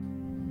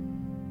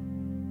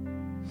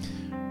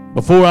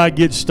Before I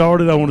get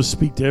started, I want to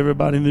speak to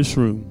everybody in this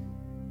room.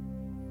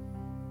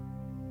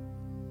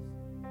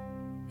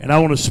 And I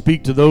want to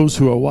speak to those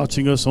who are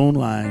watching us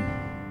online.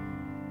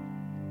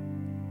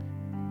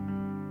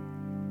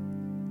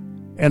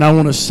 And I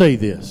want to say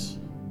this.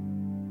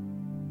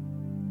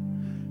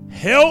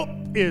 Help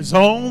is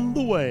on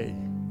the way.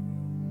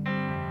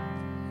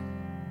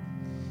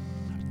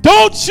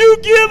 Don't you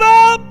give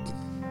up.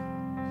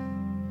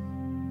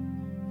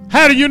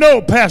 How do you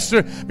know,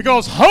 Pastor?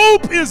 Because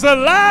hope is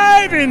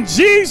alive in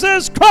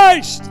Jesus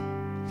Christ.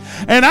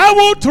 And I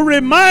want to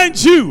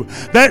remind you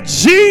that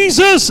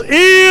Jesus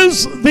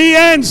is the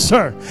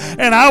answer.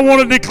 And I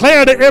want to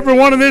declare to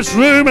everyone in this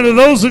room and to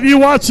those of you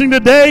watching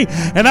today,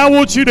 and I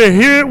want you to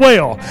hear it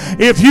well.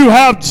 If you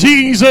have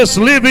Jesus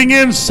living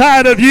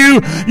inside of you,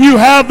 you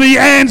have the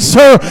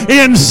answer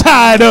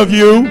inside of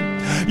you.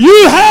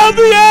 You have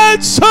the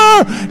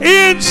answer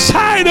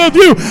inside of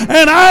you.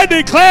 And I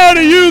declare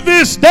to you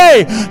this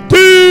day,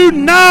 do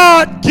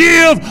not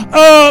give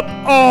up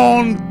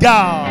on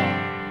God.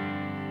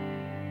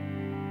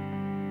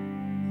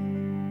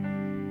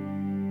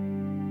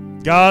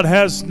 God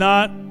has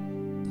not,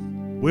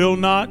 will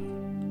not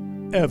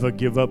ever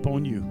give up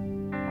on you.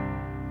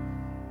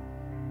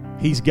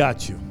 He's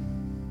got you.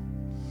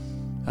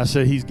 I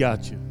said He's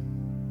got you.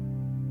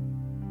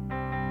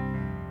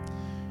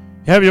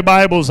 You have your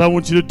Bibles. I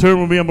want you to turn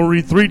with me. I'm going to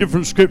read 3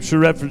 different scripture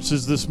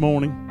references this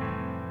morning.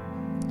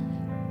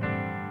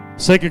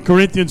 2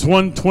 Corinthians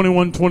 1,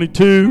 21,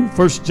 22,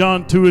 1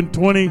 John 2 and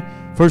 20,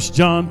 1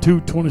 John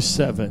 2,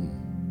 27.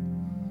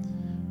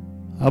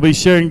 I'll be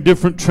sharing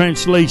different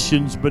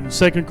translations, but in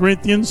 2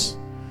 Corinthians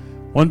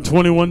 1,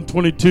 21,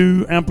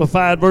 22,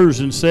 Amplified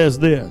Version says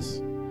this.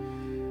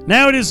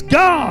 Now it is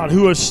God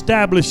who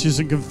establishes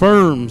and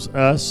confirms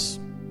us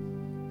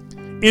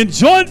in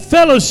joint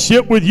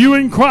fellowship with you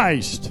in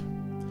Christ,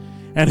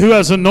 and who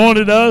has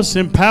anointed us,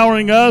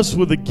 empowering us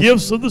with the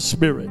gifts of the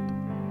Spirit.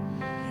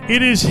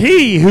 It is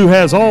He who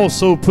has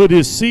also put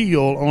His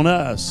seal on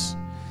us.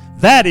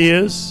 That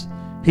is,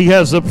 He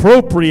has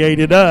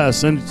appropriated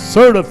us and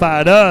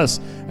certified us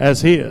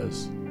as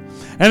His,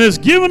 and has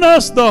given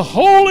us the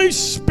Holy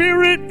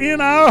Spirit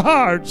in our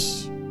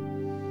hearts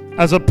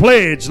as a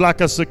pledge, like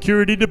a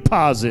security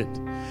deposit,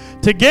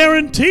 to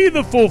guarantee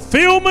the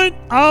fulfillment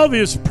of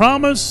His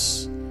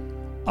promise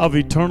of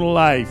eternal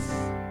life.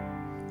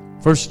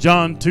 1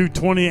 John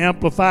 2:20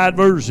 Amplified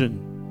Version.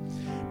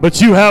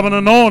 But you have an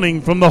anointing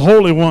from the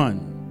Holy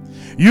One.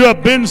 You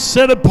have been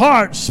set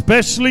apart,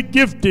 specially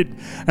gifted,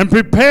 and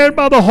prepared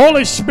by the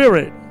Holy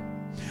Spirit.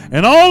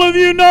 And all of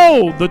you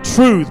know the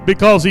truth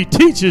because He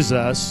teaches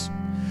us,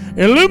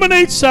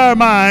 illuminates our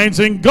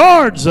minds, and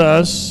guards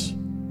us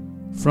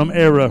from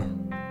error.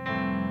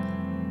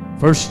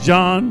 1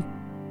 John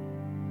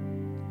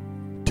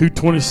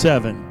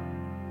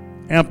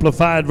 2:27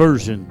 Amplified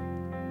Version.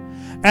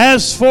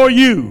 As for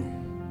you,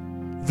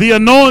 the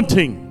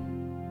anointing,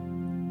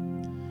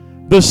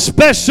 the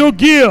special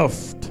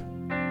gift,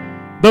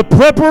 the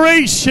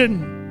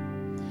preparation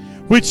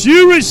which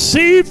you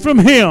received from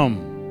Him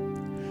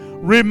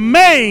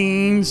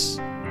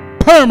remains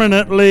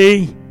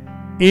permanently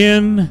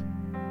in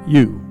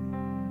you.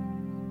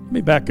 Let me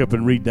back up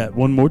and read that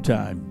one more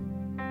time.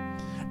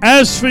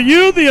 As for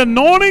you, the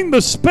anointing,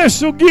 the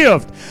special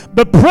gift,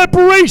 the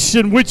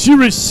preparation which you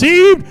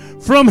received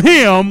from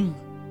Him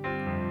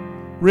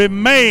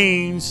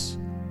remains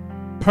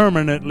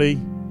permanently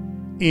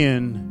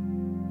in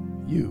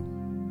you.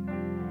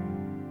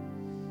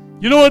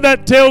 You know what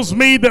that tells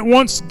me? That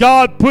once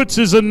God puts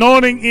His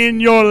anointing in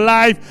your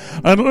life,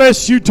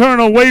 unless you turn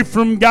away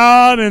from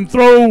God and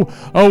throw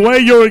away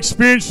your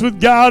experience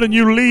with God and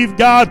you leave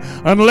God,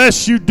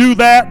 unless you do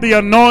that, the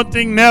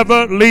anointing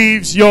never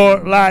leaves your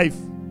life.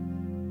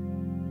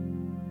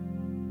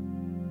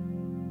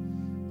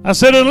 I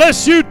said,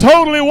 unless you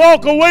totally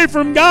walk away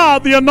from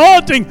God, the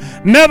anointing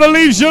never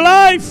leaves your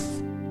life.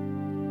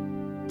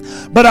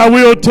 But I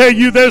will tell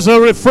you, there's a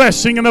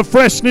refreshing and a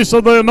freshness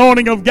of the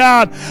anointing of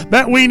God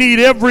that we need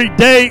every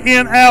day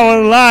in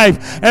our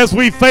life as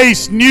we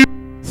face new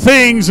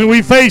things and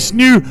we face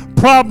new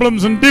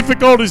problems and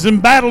difficulties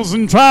and battles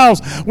and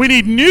trials. We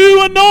need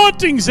new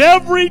anointings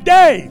every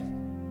day.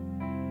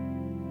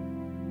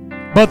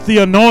 But the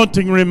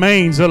anointing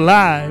remains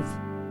alive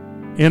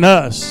in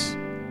us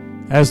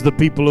as the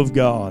people of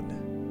God.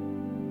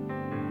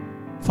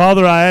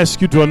 Father, I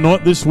ask you to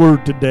anoint this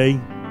word today.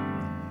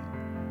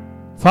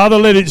 Father,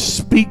 let it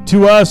speak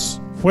to us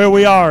where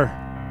we are.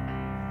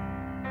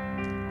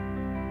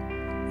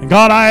 And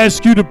God, I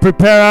ask you to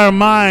prepare our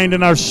mind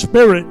and our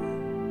spirit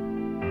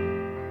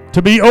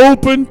to be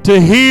open to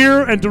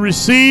hear and to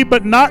receive,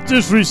 but not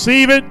just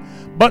receive it,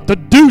 but to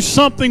do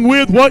something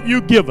with what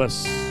you give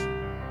us.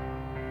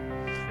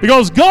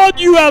 Because God,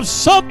 you have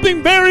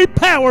something very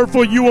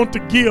powerful you want to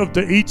give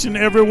to each and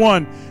every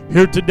one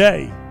here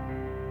today.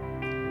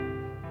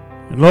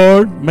 And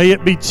Lord, may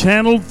it be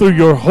channeled through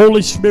your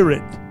Holy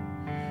Spirit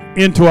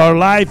into our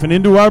life and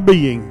into our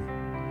being,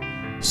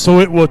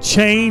 so it will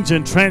change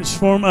and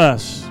transform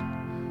us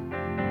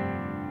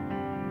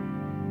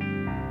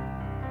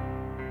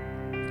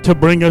to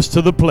bring us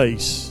to the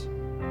place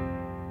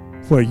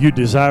where you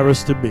desire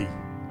us to be.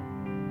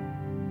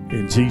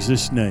 In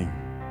Jesus' name,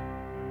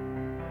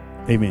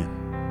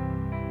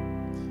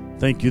 amen.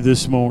 Thank you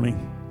this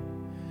morning.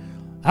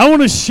 I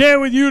want to share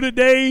with you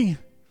today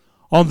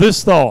on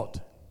this thought.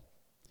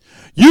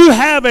 You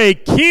have a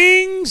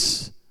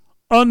king's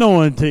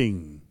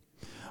anointing.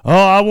 Oh,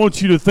 I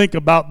want you to think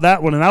about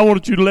that one, and I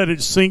want you to let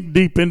it sink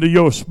deep into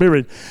your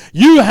spirit.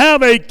 You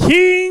have a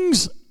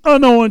king's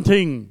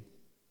anointing.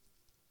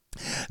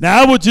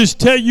 Now, I will just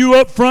tell you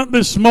up front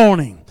this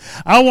morning,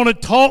 I want to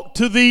talk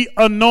to the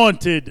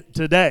anointed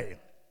today.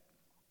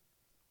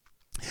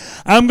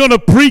 I'm going to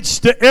preach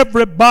to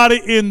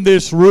everybody in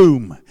this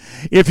room.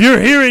 If you're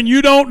here and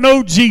you don't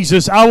know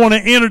Jesus, I want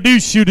to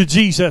introduce you to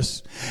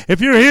Jesus.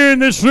 If you're here in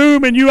this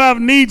room and you have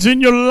needs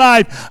in your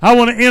life, I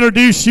want to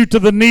introduce you to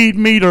the need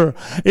meter.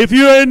 If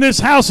you're in this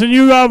house and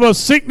you have a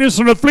sickness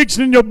or an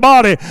affliction in your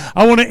body,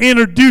 I want to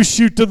introduce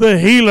you to the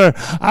healer.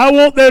 I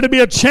want there to be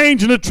a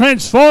change and a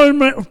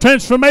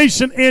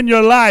transformation in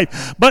your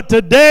life. But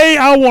today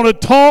I want to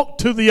talk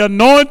to the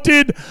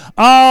anointed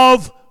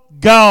of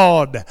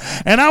God.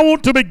 And I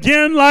want to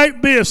begin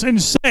like this and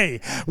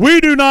say,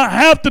 we do not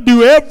have to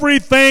do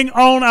everything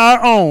on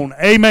our own.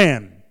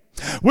 Amen.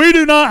 We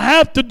do not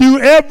have to do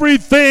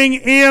everything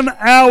in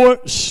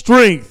our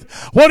strength.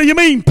 What do you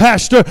mean,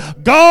 Pastor?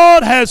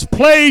 God has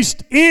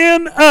placed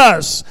in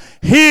us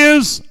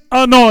His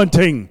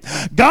anointing.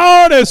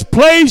 God has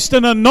placed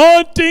an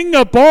anointing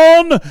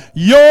upon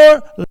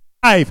your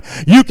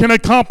life. You can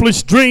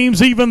accomplish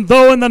dreams even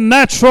though in the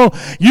natural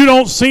you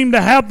don't seem to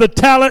have the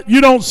talent,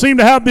 you don't seem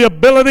to have the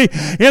ability.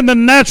 In the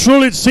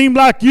natural it seems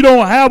like you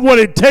don't have what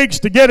it takes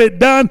to get it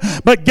done.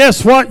 But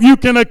guess what? You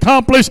can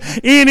accomplish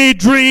any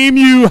dream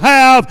you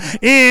have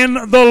in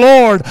the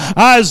Lord.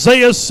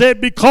 Isaiah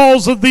said,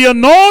 because of the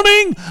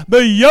anointing,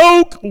 the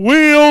yoke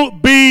will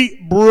be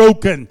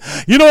broken.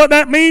 You know what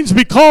that means?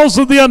 Because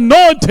of the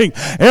anointing,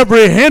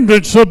 every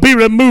hindrance will be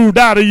removed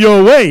out of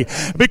your way.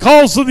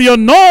 Because of the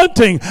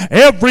anointing,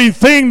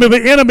 everything that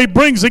the enemy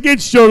brings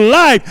against your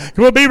life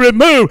will be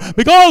removed.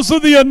 Because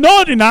of the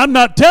anointing, I'm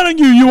not telling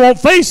you you won't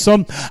face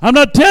them. I'm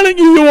not telling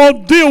you you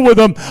won't deal with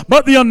them.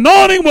 But the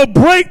anointing will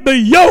break the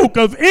yoke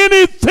of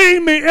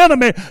anything the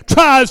enemy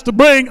tries to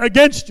bring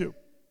against you.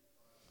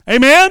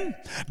 Amen?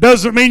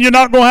 Doesn't mean you're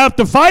not going to have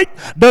to fight.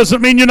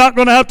 Doesn't mean you're not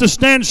going to have to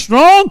stand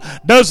strong.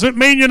 Doesn't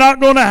mean you're not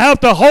going to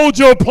have to hold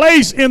your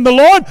place in the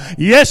Lord.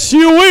 Yes,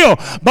 you will.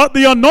 But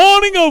the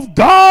anointing of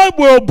God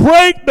will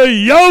break the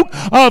yoke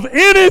of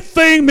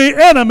anything the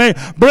enemy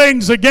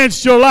brings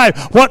against your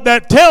life. What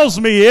that tells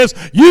me is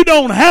you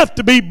don't have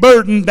to be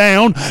burdened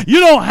down.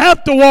 You don't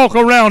have to walk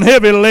around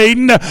heavy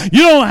laden.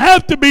 You don't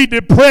have to be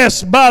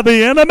depressed by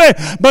the enemy.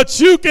 But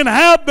you can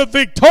have the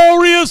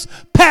victorious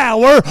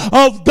power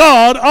of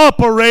God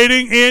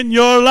operating in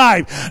your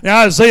life.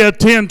 Now, Isaiah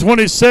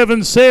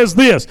 10:27 says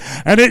this,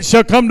 and it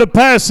shall come to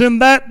pass in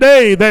that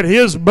day that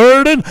his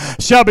burden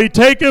shall be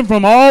taken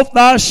from off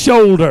thy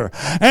shoulder,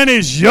 and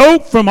his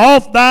yoke from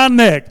off thy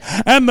neck,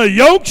 and the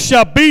yoke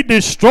shall be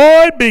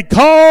destroyed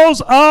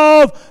because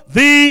of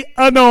the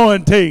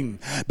anointing.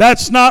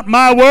 That's not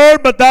my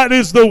word, but that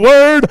is the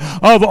word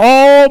of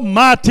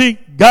Almighty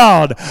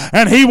God.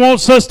 And He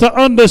wants us to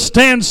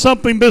understand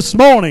something this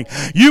morning.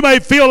 You may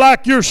feel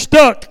like you're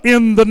stuck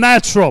in the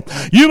natural.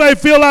 You may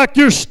feel like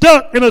you're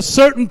stuck in a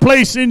certain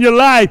place in your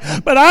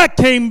life. But I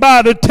came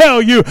by to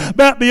tell you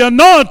that the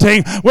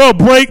anointing will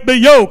break the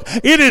yoke.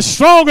 It is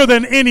stronger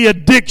than any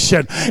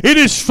addiction. It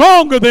is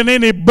stronger than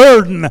any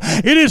burden.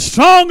 It is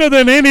stronger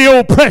than any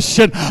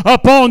oppression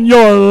upon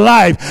your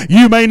life.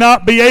 You may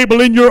not be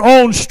able in your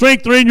own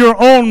strength or in your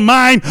own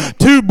mind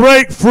to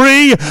break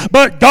free,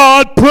 but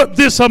God put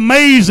this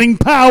amazing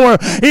power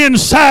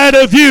inside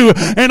of you,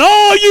 and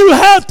all you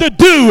have to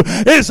do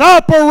is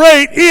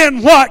operate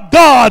in what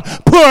God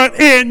put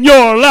in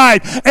your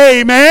life.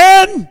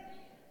 Amen.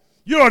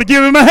 You ought to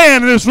give Him a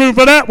hand in this room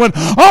for that one.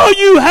 All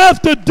you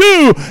have to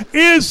do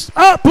is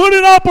put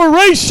in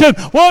operation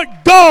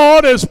what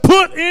God has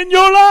put in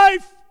your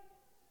life.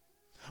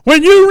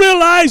 When you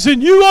realize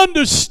and you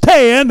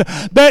understand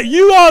that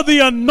you are the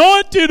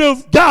anointed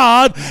of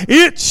God,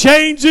 it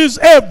changes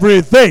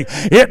everything.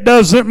 It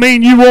doesn't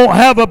mean you won't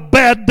have a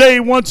bad day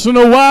once in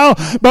a while,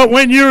 but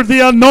when you're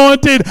the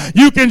anointed,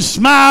 you can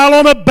smile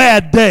on a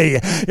bad day.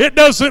 It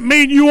doesn't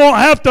mean you won't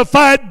have to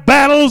fight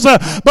battles,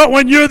 but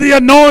when you're the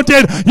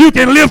anointed, you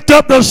can lift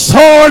up the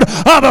sword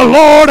of the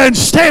Lord and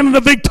stand in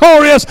the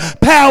victorious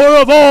power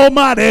of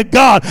Almighty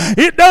God.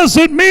 It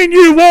doesn't mean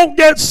you won't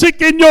get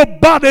sick in your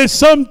body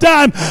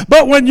sometime,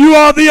 but when you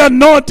are the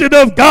anointed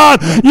of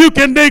God, you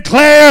can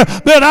declare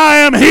that I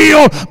am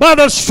healed by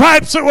the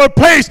stripes that were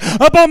placed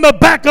upon the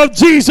back of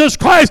Jesus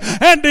Christ,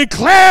 and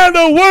declare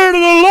the word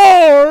of the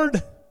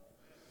Lord.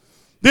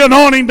 The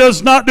anointing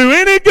does not do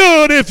any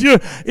good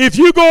if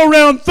you go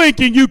around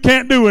thinking you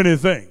can't do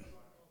anything.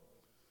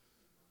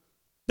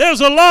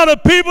 There's a lot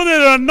of people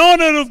that are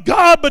anointed of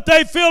God, but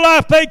they feel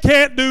like they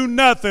can't do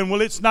nothing.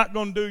 Well, it's not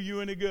going to do you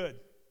any good.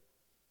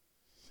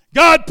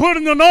 God put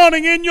an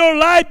anointing in your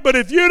life, but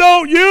if you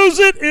don't use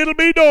it, it'll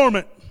be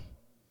dormant.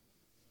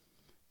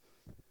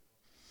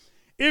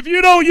 If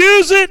you don't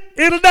use it,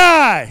 it'll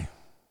die.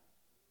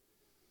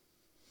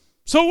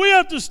 So we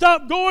have to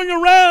stop going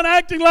around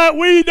acting like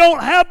we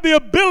don't have the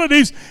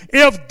abilities.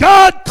 If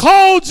God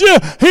called you,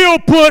 He'll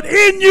put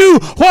in you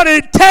what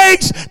it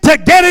takes to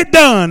get it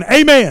done.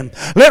 Amen.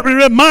 Let me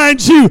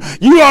remind you,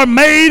 you are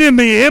made in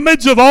the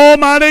image of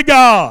Almighty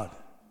God.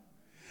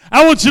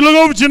 I want you to look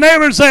over at your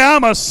neighbor and say,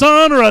 I'm a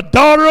son or a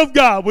daughter of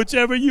God,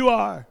 whichever you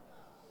are.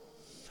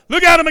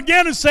 Look at him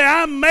again and say,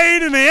 I'm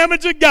made in the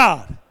image of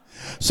God.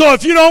 So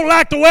if you don't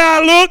like the way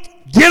I look,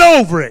 get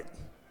over it.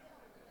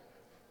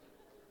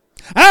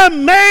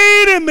 I'm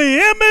made in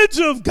the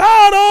image of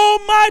God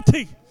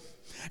Almighty.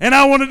 And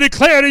I want to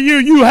declare to you,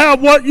 you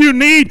have what you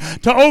need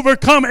to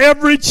overcome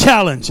every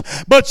challenge.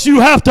 But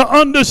you have to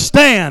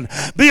understand,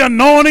 the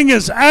anointing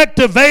is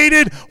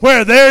activated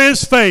where there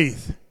is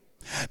faith.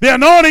 The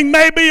anointing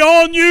may be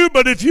on you,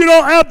 but if you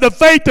don't have the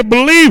faith to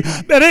believe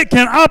that it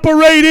can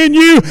operate in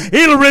you,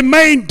 it'll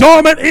remain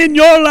dormant in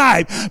your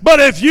life. But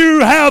if you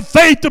have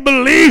faith to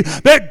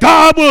believe that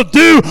God will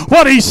do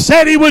what He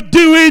said He would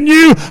do in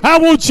you, I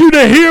want you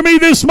to hear me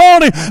this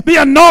morning.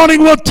 The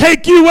anointing will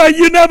take you where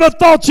you never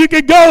thought you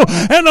could go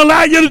and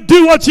allow you to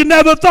do what you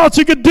never thought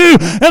you could do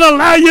and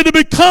allow you to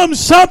become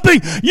something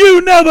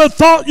you never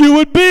thought you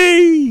would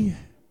be.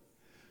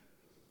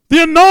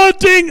 The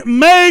anointing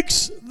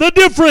makes the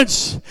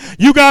difference.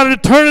 You got to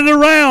turn it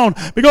around,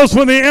 because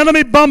when the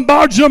enemy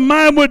bombards your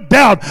mind with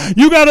doubt,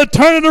 you got to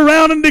turn it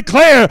around and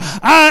declare,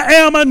 I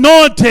am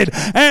anointed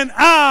and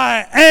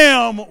I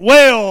am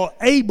well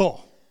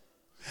able.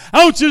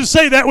 I want you to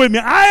say that with me.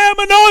 I am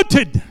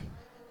anointed.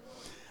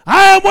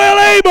 I am well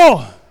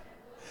able.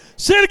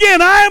 Say it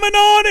again. I am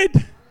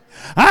anointed.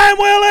 I am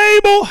well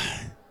able.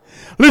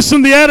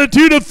 Listen, the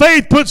attitude of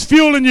faith puts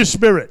fuel in your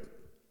spirit.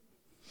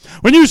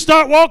 When you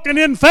start walking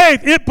in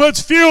faith, it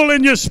puts fuel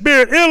in your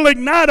spirit. It'll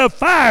ignite a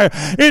fire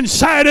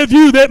inside of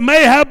you that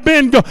may have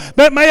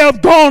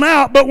gone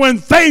out. But when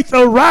faith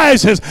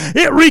arises,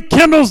 it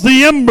rekindles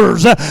the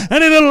embers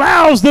and it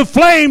allows the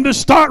flame to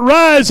start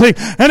rising,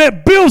 and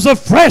it builds a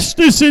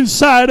freshness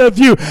inside of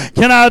you.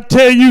 Can I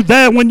tell you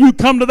that when you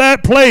come to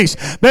that place,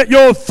 that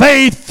your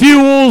faith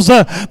fuels,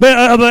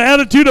 the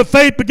attitude of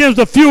faith begins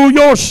to fuel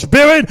your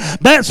spirit?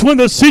 That's when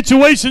the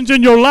situations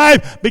in your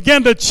life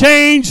begin to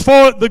change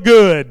for the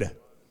good.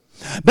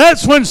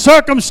 That's when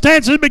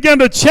circumstances begin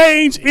to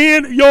change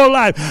in your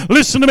life.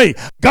 Listen to me.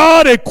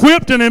 God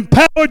equipped and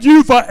empowered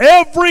you for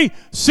every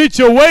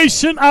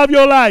situation of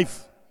your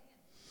life.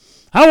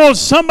 I want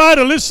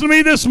somebody to listen to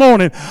me this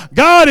morning.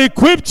 God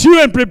equipped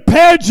you and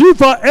prepared you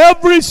for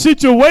every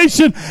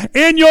situation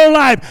in your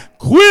life.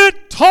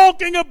 Quit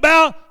talking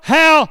about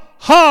how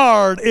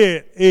hard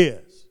it is.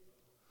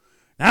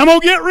 I'm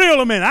going to get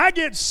real a minute. I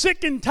get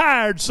sick and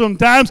tired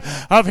sometimes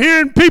of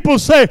hearing people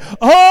say,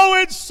 oh,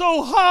 it's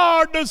so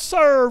hard to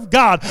serve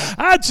God.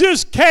 I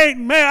just can't,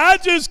 man. I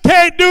just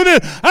can't do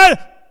this.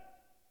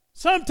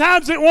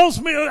 Sometimes it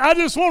wants me, I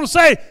just want to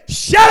say,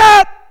 shut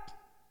up.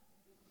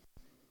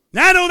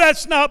 Now, I know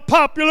that's not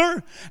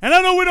popular, and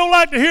I know we don't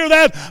like to hear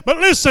that, but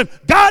listen,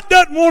 God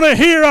doesn't want to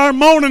hear our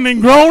moaning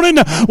and groaning.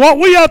 What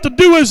we have to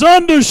do is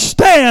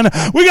understand.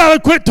 We got to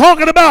quit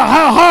talking about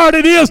how hard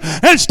it is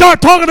and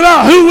start talking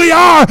about who we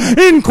are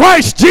in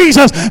Christ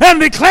Jesus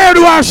and declare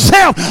to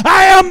ourselves,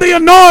 I am the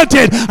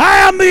anointed,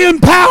 I am the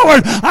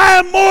empowered, I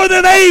am more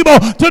than able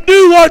to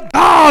do what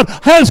God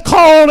has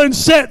called and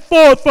set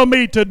forth for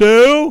me to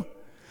do.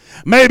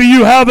 Maybe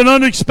you have an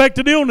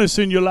unexpected illness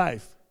in your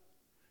life.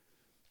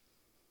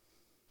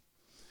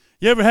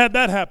 You ever had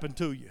that happen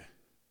to you?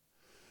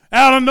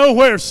 Out of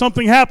nowhere,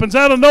 something happens.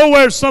 Out of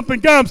nowhere, something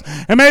comes.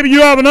 And maybe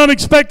you have an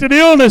unexpected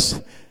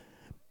illness.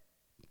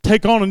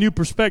 Take on a new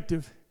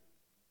perspective.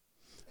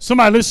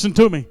 Somebody listen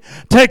to me.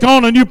 Take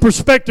on a new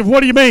perspective. What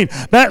do you mean?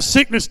 That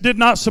sickness did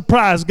not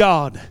surprise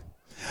God.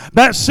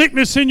 That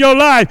sickness in your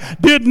life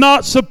did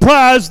not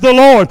surprise the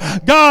Lord.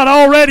 God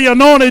already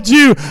anointed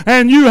you,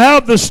 and you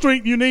have the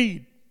strength you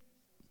need.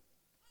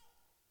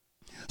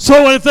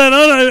 So when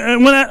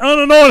that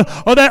unanointed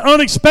or that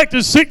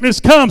unexpected sickness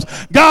comes,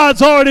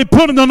 God's already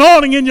put an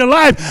anointing in your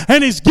life,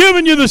 and He's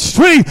given you the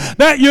strength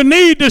that you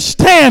need to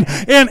stand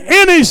in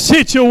any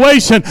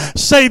situation.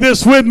 Say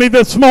this with me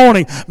this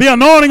morning. The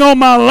anointing on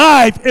my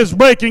life is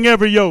breaking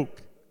every yoke.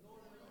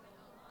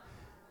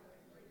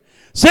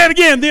 Say it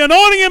again. The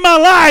anointing in my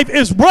life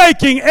is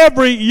breaking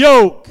every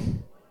yoke.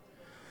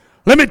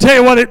 Let me tell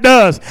you what it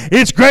does.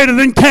 It's greater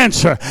than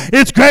cancer.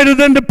 It's greater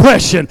than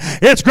depression.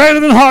 It's greater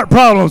than heart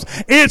problems.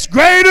 It's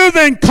greater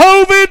than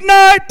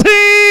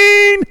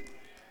COVID-19.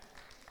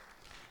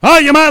 Oh,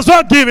 you might as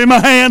well give Him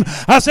a hand.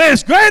 I say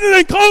it's greater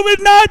than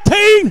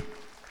COVID-19.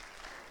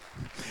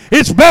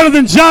 It's better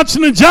than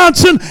Johnson &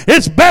 Johnson.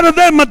 It's better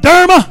than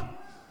Moderna.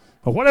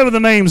 Or whatever the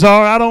names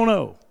are, I don't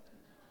know.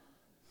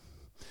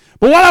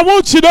 But what I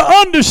want you to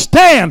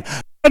understand,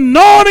 the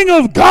anointing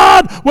of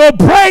God will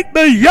break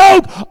the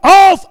yoke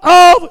off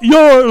of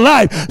your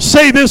life.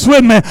 Say this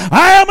with me.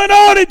 I am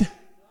anointed.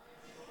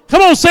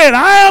 Come on, say it.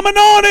 I am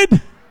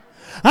anointed.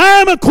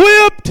 I am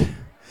equipped.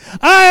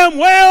 I am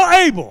well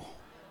able.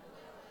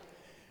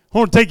 I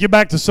want to take you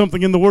back to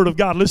something in the Word of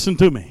God. Listen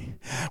to me.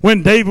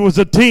 When David was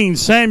a teen,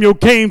 Samuel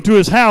came to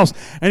his house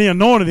and he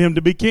anointed him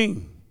to be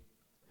king.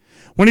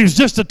 When he was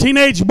just a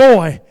teenage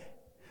boy,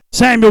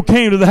 Samuel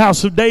came to the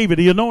house of David.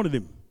 He anointed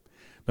him.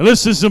 Now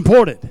this is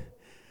important.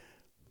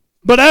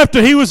 But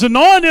after he was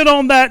anointed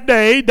on that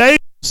day, David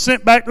was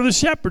sent back to the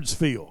shepherd's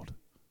field.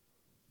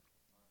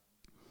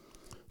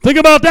 Think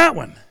about that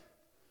one.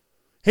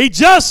 He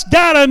just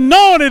got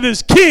anointed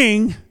as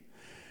king,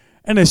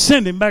 and they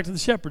send him back to the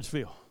shepherd's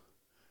field.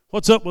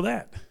 What's up with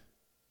that?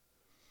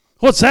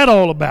 What's that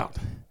all about?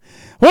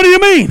 What do you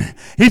mean?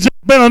 He's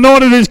been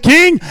anointed as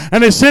king,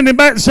 and they send him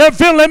back to the shepherd's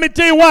field. Let me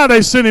tell you why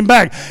they sent him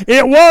back.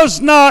 It was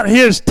not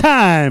his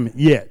time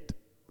yet.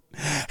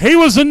 He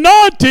was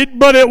anointed,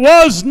 but it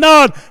was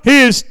not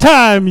his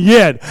time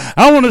yet.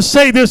 I want to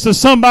say this to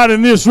somebody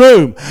in this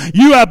room.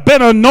 You have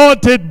been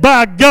anointed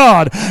by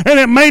God, and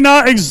it may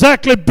not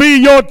exactly be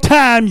your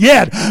time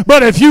yet,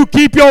 but if you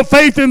keep your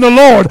faith in the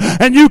Lord,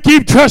 and you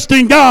keep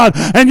trusting God,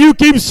 and you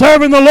keep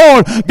serving the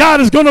Lord,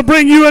 God is going to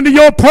bring you into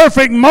your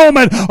perfect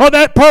moment, or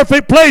that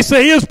perfect place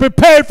that He has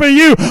prepared for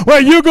you,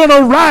 where you're going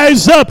to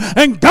rise up,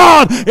 and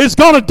God is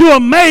going to do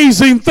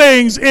amazing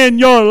things in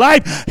your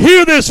life.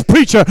 Hear this,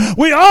 preacher.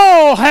 We all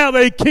have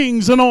a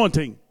king's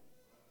anointing.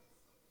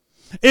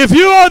 If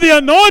you are the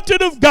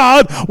anointed of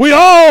God, we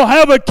all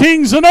have a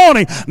king's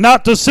anointing.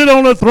 Not to sit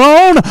on a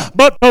throne,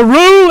 but to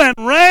rule and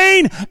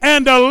reign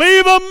and to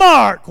leave a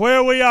mark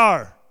where we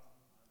are.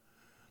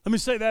 Let me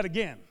say that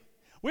again.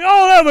 We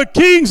all have a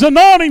king's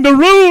anointing to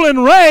rule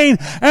and reign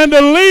and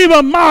to leave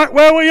a mark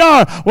where we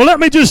are. Well,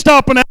 let me just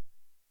stop and ask.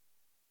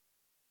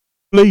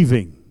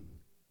 Leaving.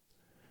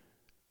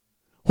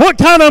 What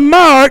kind of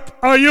mark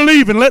are you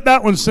leaving? Let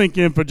that one sink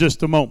in for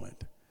just a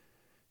moment.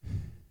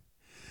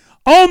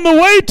 On the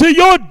way to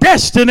your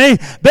destiny,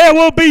 there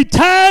will be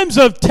times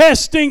of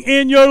testing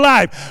in your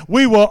life.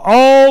 We will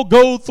all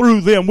go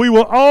through them. We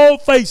will all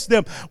face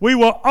them. We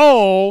will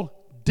all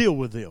deal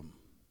with them.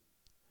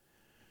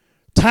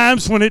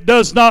 Times when it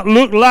does not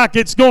look like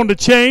it's going to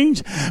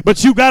change,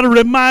 but you got to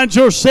remind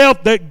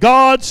yourself that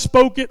God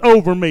spoke it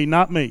over me,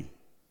 not me.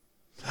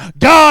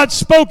 God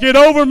spoke it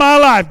over my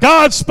life.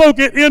 God spoke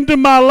it into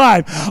my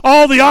life.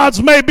 All the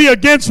odds may be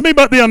against me,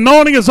 but the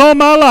anointing is on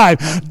my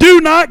life. Do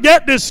not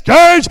get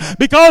discouraged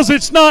because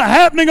it's not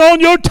happening on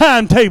your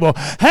timetable.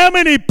 How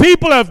many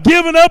people have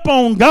given up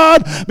on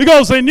God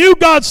because they knew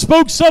God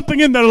spoke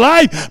something in their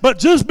life, but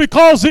just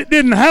because it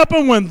didn't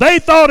happen when they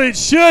thought it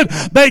should,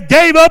 they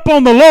gave up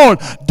on the Lord.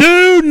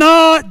 Do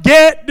not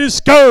get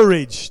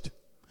discouraged.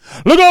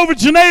 Look over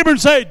at your neighbor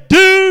and say,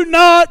 do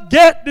not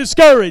get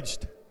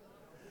discouraged.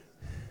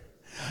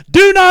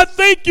 Do not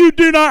think you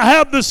do not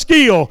have the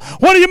skill.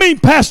 What do you mean,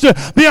 Pastor?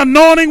 The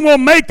anointing will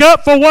make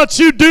up for what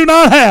you do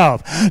not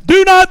have.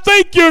 Do not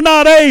think you're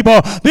not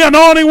able. The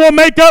anointing will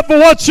make up for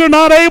what you're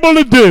not able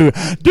to do.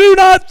 Do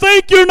not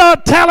think you're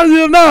not talented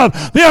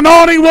enough. The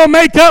anointing will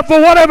make up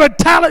for whatever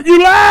talent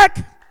you lack.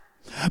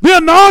 The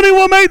anointing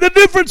will make the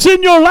difference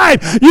in your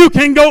life. You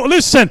can go,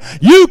 listen,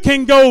 you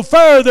can go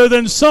further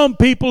than some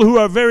people who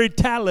are very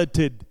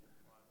talented.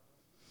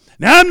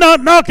 Now, I'm not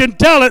knocking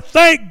talent.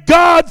 Thank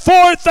God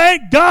for it.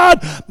 Thank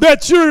God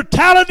that you're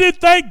talented.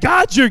 Thank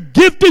God you're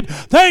gifted.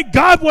 Thank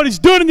God what He's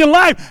doing in your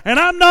life. And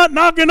I'm not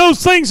knocking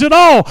those things at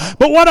all.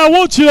 But what I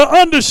want you to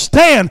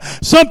understand,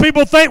 some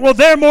people think, well,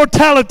 they're more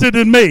talented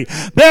than me.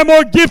 They're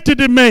more gifted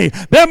than me.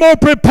 They're more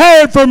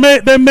prepared for me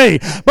than me.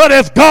 But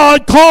if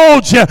God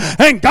called you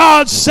and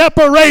God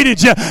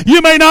separated you,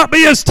 you may not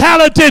be as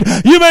talented.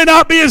 You may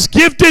not be as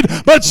gifted.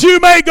 But you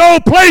may go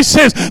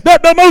places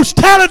that the most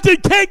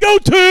talented can't go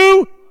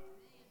to.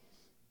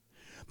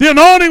 The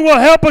anointing will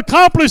help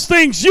accomplish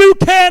things you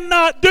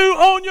cannot do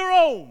on your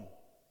own.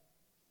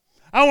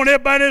 I want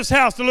everybody in this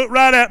house to look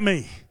right at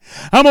me.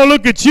 I'm going to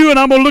look at you and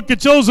I'm going to look at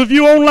those of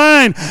you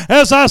online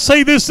as I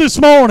say this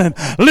morning.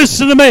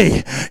 Listen to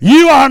me.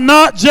 You are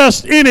not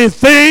just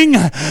anything.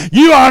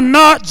 You are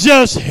not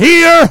just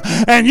here.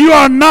 And you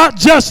are not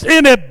just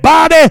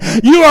anybody.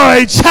 You are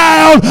a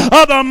child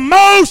of the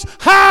Most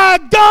High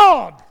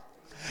God.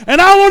 And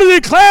I want to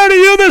declare to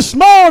you this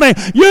morning,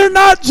 you're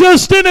not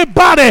just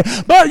anybody,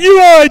 but you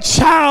are a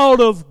child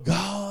of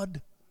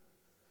God.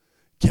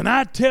 Can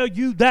I tell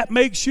you that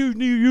makes you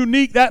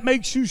unique, that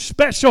makes you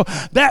special,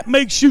 that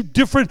makes you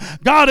different.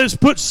 God has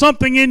put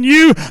something in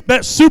you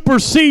that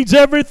supersedes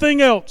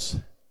everything else.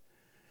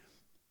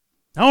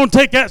 I want to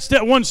take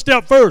that one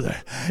step further.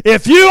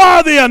 If you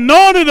are the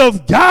anointed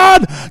of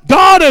God,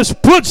 God has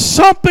put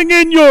something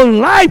in your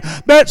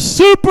life that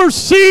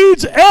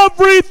supersedes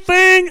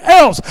everything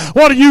else.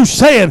 What are you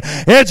saying?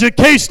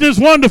 Education is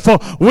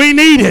wonderful. We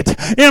need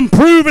it.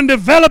 Improve and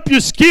develop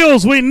your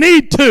skills. We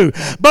need to.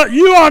 But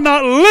you are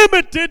not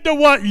limited to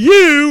what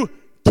you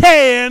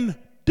can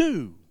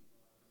do.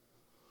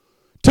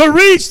 To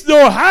reach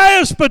your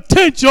highest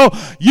potential,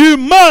 you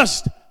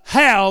must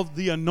have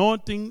the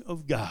anointing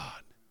of God.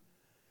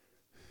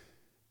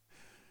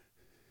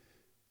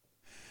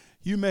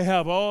 You may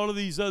have all of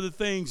these other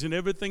things and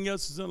everything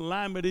else is in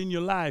alignment in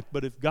your life,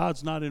 but if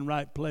God's not in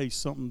right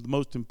place, the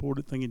most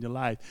important thing in your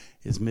life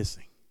is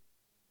missing.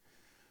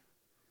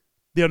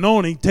 The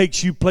anointing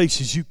takes you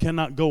places you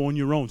cannot go on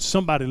your own.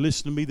 Somebody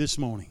listen to me this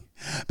morning.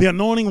 The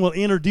anointing will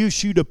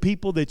introduce you to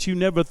people that you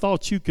never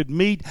thought you could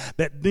meet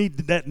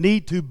that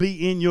need to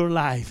be in your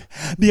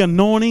life. The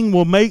anointing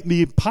will make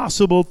the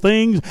impossible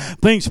things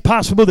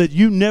possible that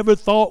you never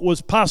thought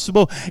was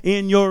possible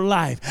in your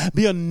life.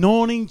 The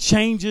anointing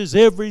changes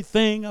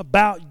everything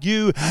about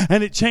you,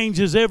 and it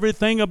changes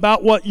everything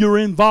about what you're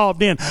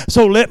involved in.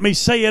 So let me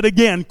say it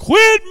again.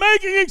 Quit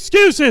making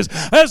excuses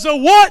as to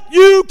what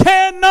you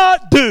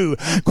cannot do.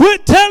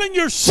 Quit telling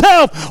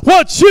yourself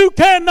what you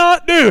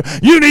cannot do.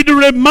 You need to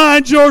remind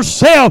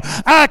yourself,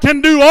 I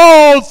can do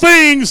all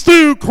things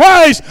through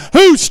Christ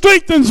who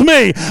strengthens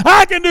me.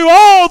 I can do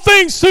all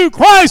things through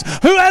Christ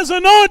who has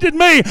anointed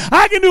me.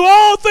 I can do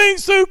all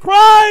things through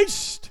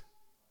Christ.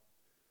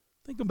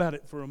 Think about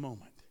it for a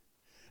moment.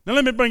 Now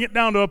let me bring it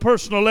down to a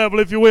personal level,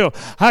 if you will.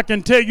 I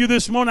can tell you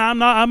this morning,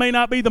 I may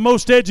not be the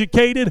most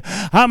educated,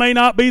 I may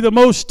not be the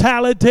most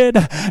talented,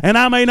 and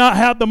I may not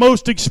have the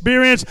most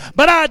experience,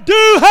 but I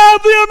do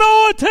have the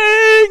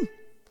anointing.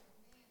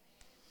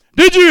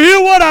 Did you hear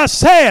what I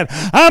said?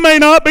 I may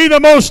not be the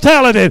most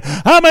talented.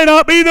 I may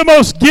not be the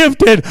most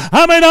gifted.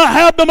 I may not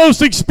have the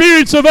most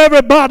experience of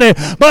everybody,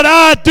 but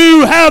I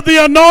do have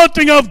the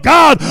anointing of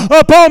God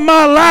upon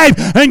my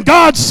life. And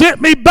God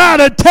sent me by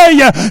to tell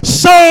you,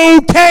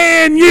 so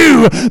can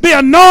you. The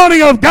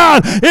anointing of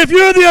God. If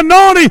you're the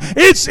anointing,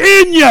 it's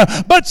in you,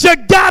 but you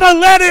gotta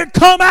let it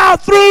come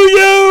out through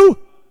you.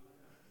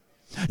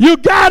 You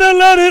gotta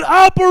let it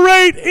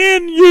operate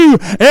in you.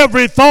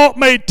 Every thought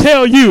may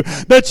tell you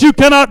that you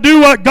cannot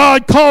do what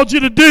God called you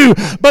to do,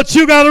 but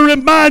you gotta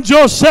remind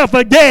yourself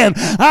again,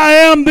 I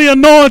am the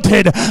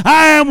anointed.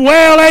 I am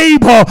well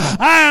able.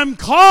 I am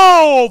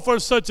called for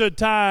such a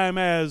time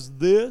as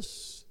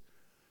this.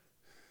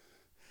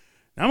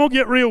 Now, I'm gonna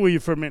get real with you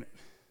for a minute.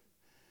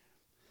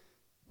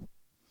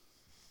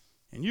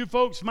 And you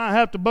folks might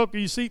have to buckle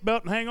your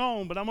seatbelt and hang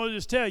on, but I'm gonna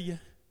just tell you,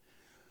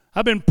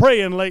 I've been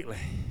praying lately.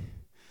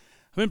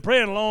 I've been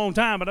praying a long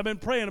time, but I've been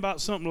praying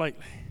about something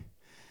lately.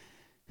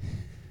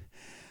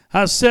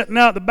 I was sitting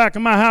out the back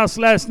of my house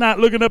last night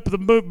looking up at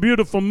the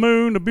beautiful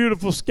moon, the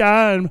beautiful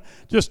sky, and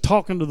just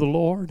talking to the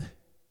Lord.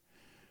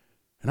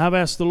 And I've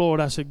asked the Lord,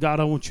 I said,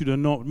 God, I want you to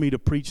anoint me to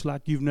preach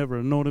like you've never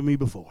anointed me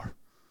before.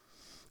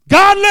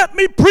 God, let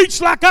me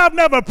preach like I've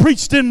never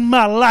preached in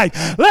my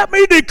life. Let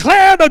me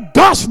declare the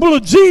gospel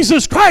of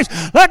Jesus Christ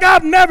like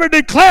I've never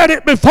declared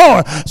it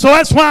before. So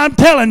that's why I'm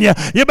telling you,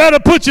 you better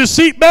put your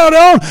seatbelt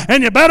on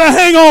and you better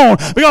hang on,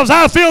 because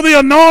I feel the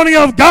anointing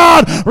of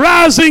God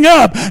rising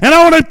up. And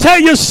I want to tell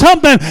you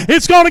something.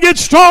 It's going to get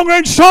stronger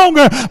and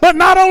stronger. But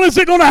not only is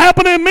it going to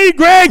happen in me,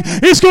 Greg,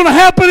 it's going to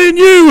happen in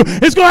you.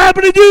 It's going to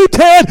happen in you,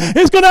 Ted.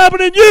 It's going to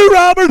happen in you,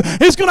 Robert.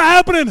 It's going to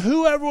happen in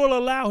whoever will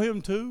allow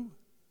him to.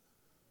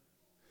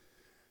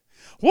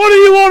 What do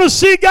you want to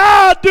see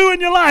God do in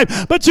your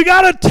life? But you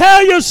got to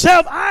tell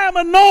yourself, I am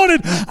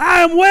anointed,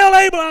 I am well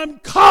able, I'm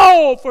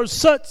called for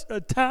such a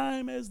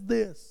time as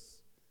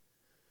this.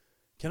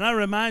 Can I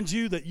remind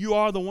you that you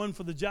are the one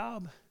for the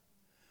job?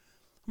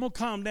 I'm going to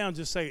calm down and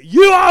just say it.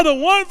 You are the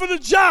one for the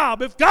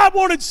job. If God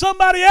wanted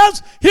somebody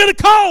else, he'd have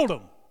called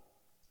them.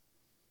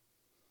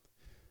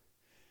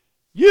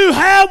 You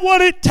have what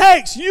it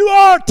takes. You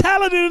are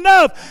talented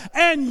enough.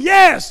 And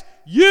yes,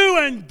 you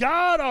and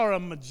God are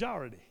a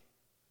majority.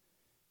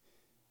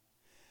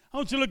 I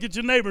want you to look at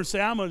your neighbor and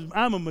say, I'm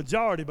a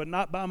majority, but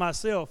not by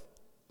myself.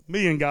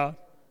 Me and God.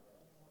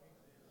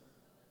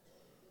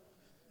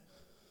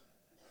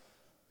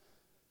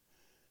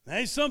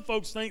 Now, some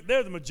folks think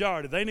they're the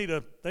majority. They need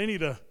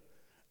a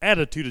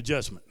attitude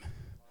adjustment.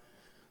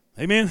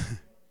 Amen?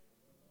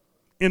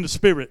 In the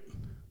spirit.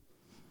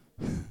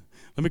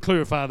 Let me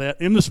clarify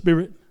that. In the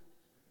spirit.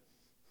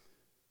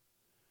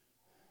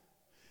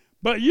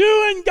 But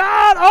you and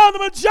God are the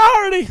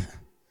majority.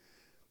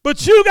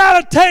 But you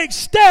got to take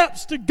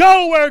steps to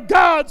go where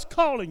God's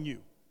calling you.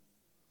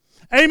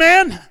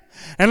 Amen?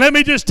 And let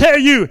me just tell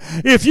you,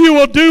 if you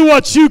will do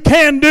what you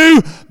can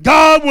do,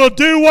 God will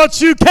do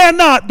what you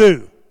cannot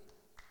do.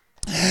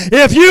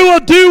 If you will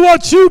do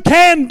what you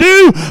can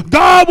do,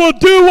 God will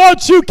do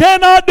what you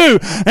cannot do.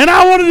 And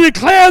I want to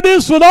declare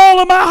this with all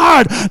of my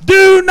heart.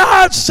 Do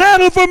not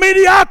settle for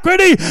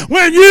mediocrity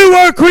when you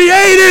were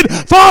created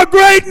for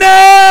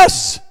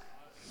greatness.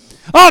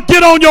 Oh,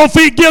 get on your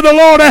feet. Give the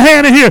Lord a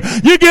hand in here.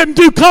 You're getting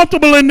too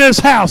comfortable in this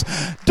house.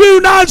 Do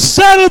not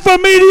settle for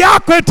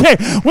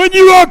mediocrity when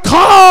you are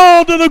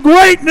called to the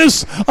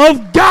greatness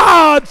of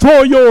God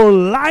for your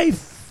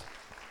life.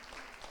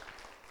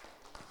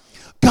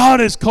 God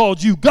has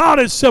called you. God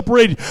has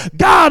separated.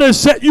 God has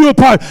set you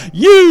apart.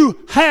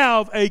 You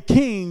have a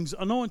king's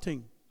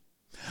anointing.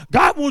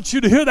 God wants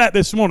you to hear that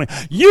this morning.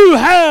 You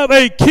have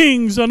a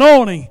king's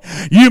anointing.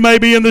 You may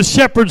be in the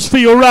shepherd's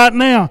field right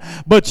now,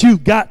 but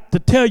you've got to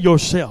tell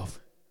yourself,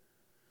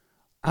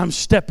 I'm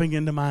stepping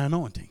into my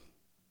anointing.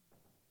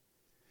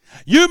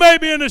 You may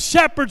be in a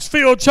shepherd's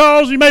field,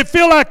 Charles. You may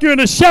feel like you're in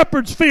a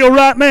shepherd's field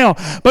right now.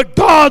 But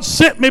God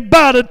sent me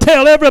by to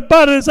tell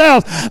everybody in this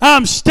house,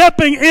 I'm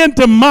stepping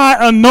into my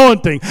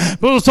anointing.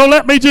 So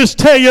let me just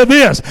tell you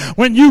this.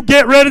 When you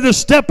get ready to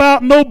step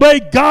out and obey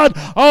God,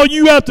 all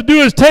you have to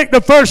do is take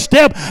the first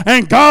step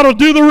and God will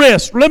do the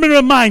rest. Let me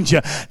remind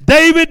you,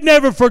 David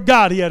never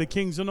forgot he had a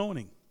king's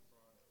anointing.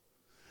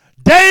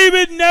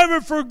 David never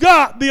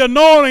forgot the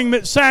anointing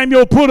that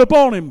Samuel put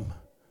upon him.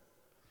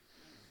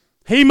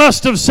 He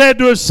must have said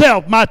to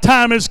himself, my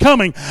time is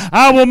coming.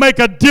 I will make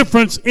a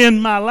difference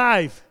in my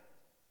life.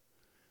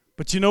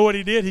 But you know what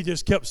he did? He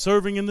just kept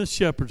serving in the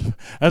shepherd.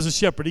 As a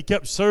shepherd, he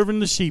kept serving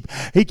the sheep.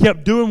 He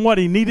kept doing what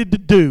he needed to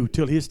do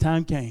till his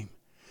time came.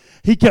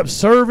 He kept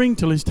serving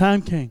till his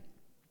time came.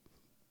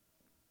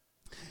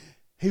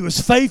 He was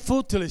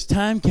faithful till his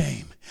time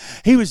came.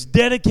 He was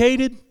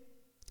dedicated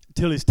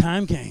till his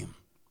time came.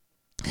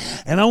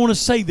 And I want to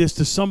say this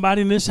to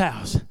somebody in this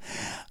house.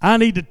 I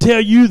need to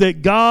tell you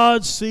that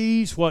God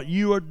sees what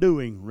you are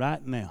doing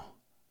right now.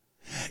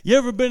 You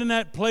ever been in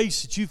that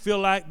place that you feel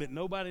like that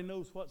nobody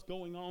knows what's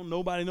going on,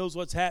 nobody knows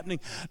what's happening,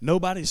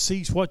 nobody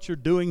sees what you're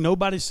doing,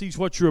 nobody sees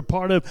what you're a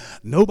part of,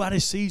 nobody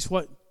sees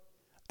what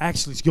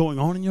actually is going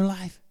on in your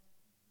life?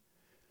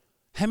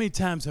 How many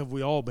times have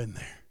we all been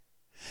there?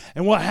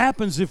 And what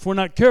happens if we're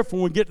not careful,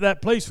 when we get to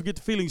that place, we get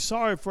to feeling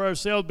sorry for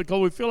ourselves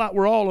because we feel like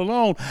we're all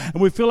alone and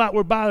we feel like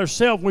we're by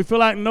ourselves. We feel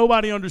like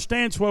nobody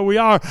understands where we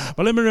are.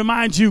 But let me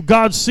remind you,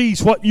 God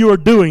sees what you are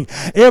doing.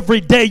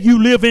 Every day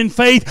you live in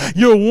faith,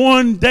 you're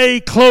one day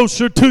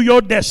closer to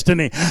your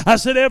destiny. I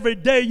said every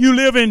day you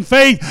live in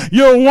faith,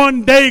 you're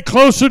one day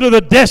closer to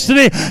the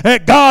destiny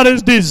that God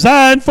has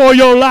designed for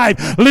your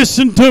life.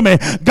 Listen to me.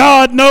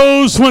 God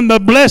knows when the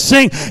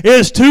blessing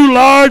is too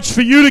large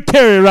for you to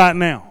carry right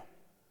now.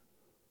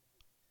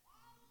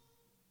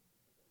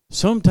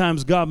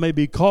 Sometimes God may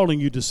be calling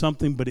you to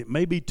something, but it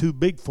may be too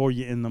big for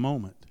you in the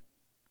moment.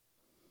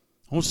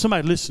 I want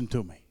somebody to listen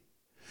to me.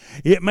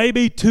 It may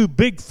be too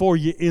big for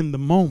you in the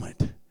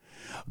moment.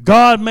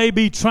 God may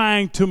be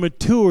trying to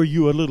mature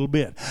you a little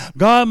bit.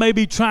 God may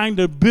be trying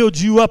to build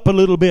you up a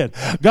little bit.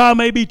 God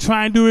may be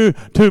trying to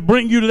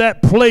bring you to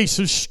that place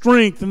of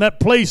strength and that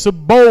place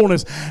of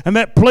boldness and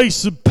that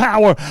place of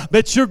power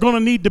that you're going to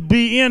need to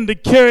be in to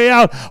carry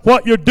out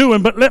what you're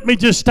doing. But let me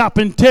just stop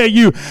and tell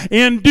you,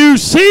 in due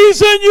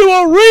season you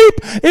will reap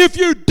if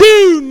you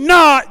do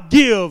not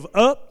give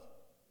up.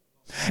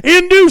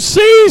 In due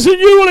season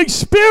you will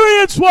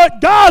experience what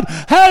God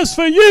has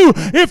for you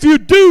if you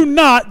do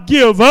not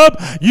give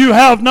up. You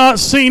have not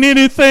seen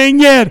anything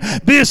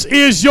yet. This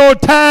is your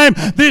time.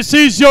 This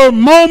is your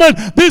moment.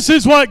 This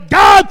is what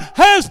God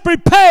has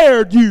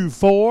prepared you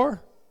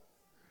for.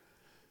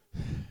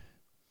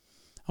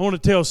 I want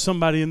to tell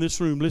somebody in this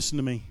room, listen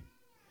to me.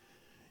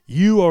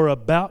 You are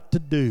about to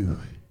do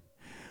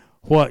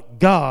what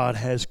God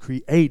has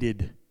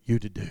created you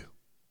to do.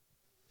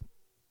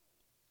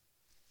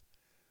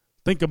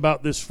 Think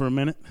about this for a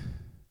minute.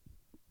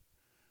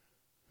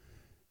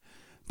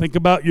 Think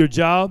about your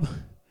job.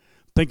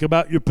 Think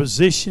about your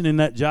position in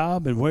that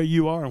job and where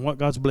you are and what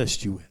God's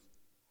blessed you with.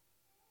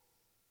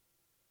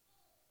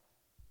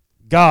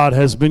 God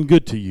has been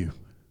good to you.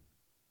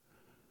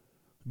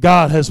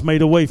 God has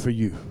made a way for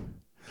you.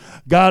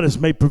 God has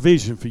made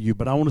provision for you,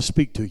 but I want to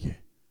speak to you.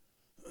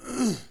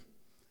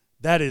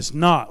 That is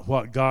not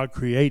what God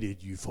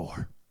created you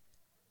for.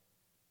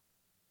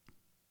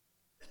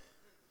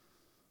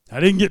 I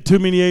didn't get too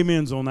many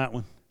amens on that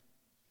one.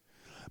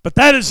 But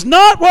that is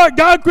not what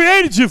God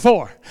created you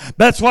for.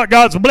 That's what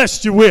God's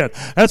blessed you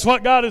with. That's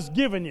what God has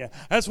given you.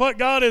 That's what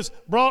God has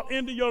brought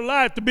into your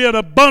life to be an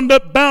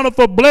abundant,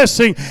 bountiful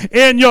blessing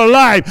in your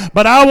life.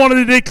 But I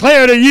wanted to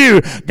declare to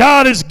you,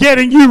 God is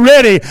getting you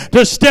ready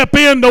to step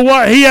into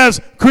what He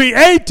has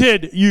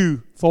created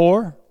you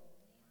for.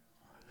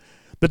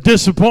 The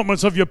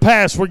disappointments of your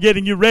past were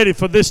getting you ready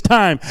for this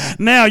time.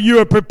 Now you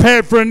are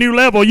prepared for a new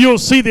level. You'll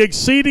see the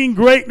exceeding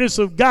greatness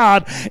of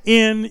God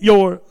in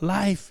your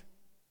life.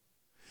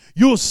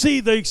 You'll see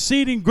the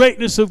exceeding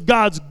greatness of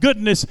God's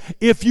goodness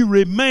if you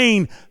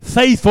remain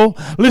faithful.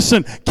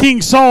 Listen,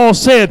 King Saul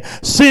said,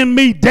 "Send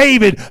me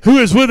David, who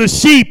is with the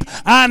sheep.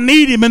 I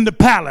need him in the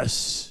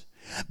palace."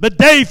 The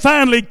day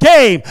finally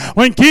came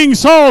when King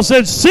Saul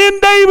said,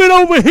 "Send David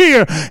over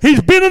here.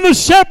 He's been in the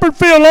shepherd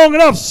field long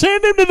enough.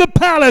 Send him to the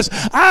palace.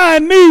 I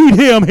need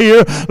him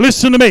here."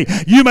 Listen to me.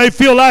 You may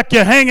feel like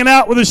you're hanging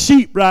out with the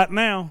sheep right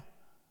now,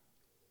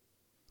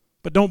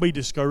 but don't be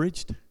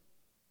discouraged.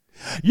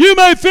 You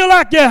may feel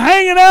like you're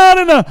hanging out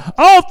in an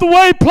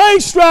off-the-way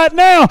place right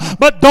now,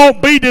 but don't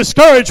be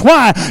discouraged.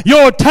 Why?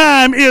 Your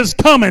time is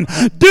coming.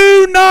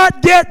 Do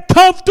not get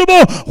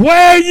comfortable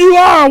where you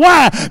are.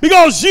 Why?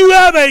 Because you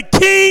have a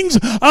king's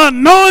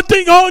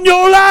anointing on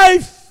your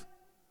life.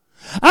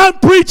 I'm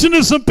preaching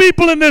to some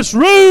people in this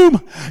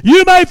room.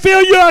 You may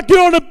feel like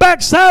you're on the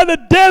backside of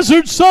the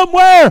desert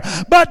somewhere,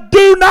 but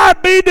do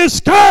not be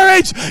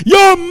discouraged.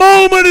 Your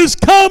moment is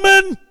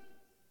coming.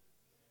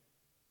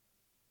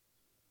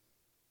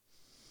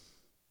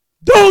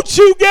 Don't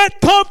you get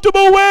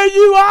comfortable where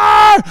you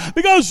are,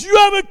 because you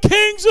have a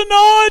king's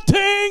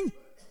anointing.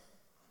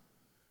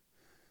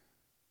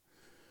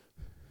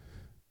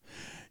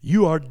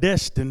 You are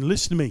destined,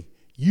 listen to me,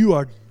 you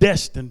are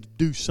destined to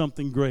do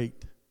something great.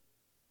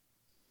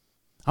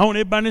 I want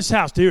everybody in this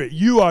house to hear it.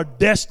 You are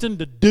destined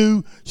to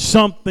do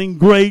something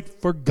great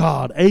for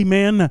God.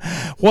 Amen.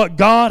 What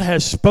God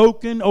has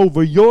spoken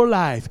over your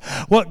life,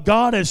 what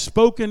God has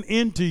spoken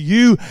into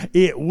you,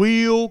 it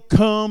will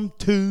come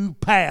to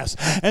pass.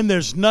 And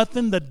there's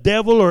nothing the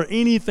devil or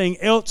anything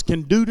else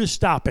can do to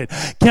stop it.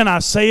 Can I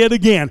say it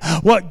again?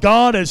 What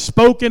God has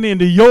spoken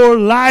into your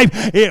life,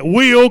 it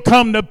will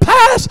come to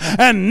pass,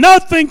 and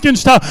nothing can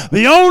stop.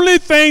 The only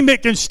thing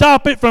that can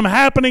stop it from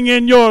happening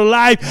in your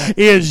life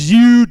is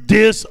you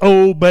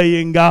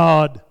disobeying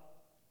God.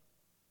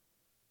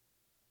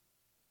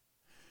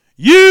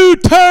 You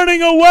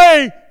turning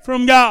away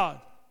from God.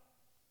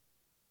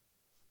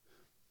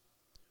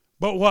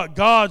 But what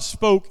God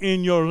spoke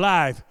in your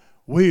life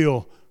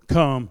will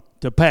come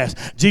to pass.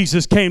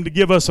 Jesus came to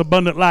give us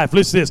abundant life.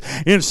 Listen to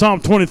this. In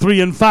Psalm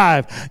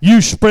 23:5, you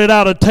spread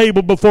out a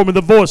table before me. The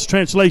Voice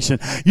translation.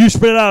 You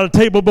spread out a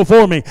table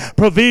before me.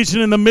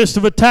 Provision in the midst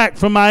of attack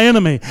from my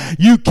enemy.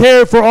 You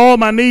care for all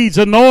my needs,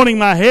 anointing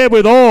my head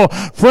with oil,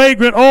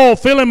 fragrant oil,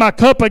 filling my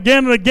cup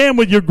again and again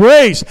with your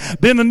grace.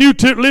 Then the New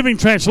Living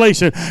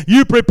Translation.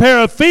 You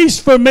prepare a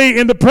feast for me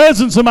in the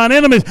presence of mine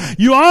enemies.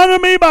 You honor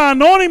me by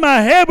anointing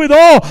my head with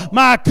oil.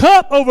 My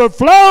cup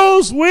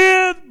overflows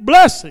with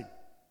blessing.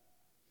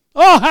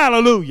 Oh,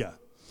 hallelujah.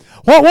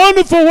 What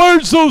wonderful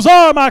words those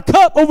are. My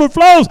cup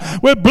overflows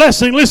with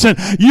blessing. Listen,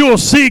 you will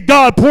see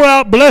God pour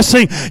out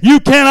blessing you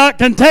cannot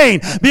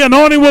contain. The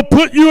anointing will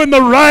put you in the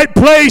right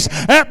place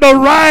at the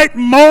right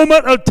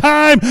moment of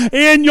time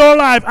in your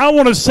life. I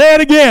want to say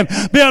it again.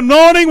 The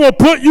anointing will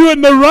put you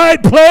in the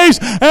right place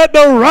at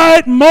the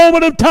right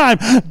moment of time.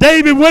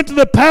 David went to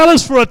the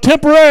palace for a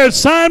temporary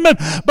assignment,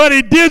 but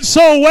he did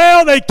so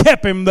well they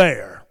kept him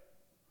there.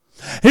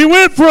 He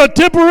went for a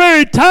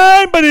temporary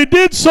time, but he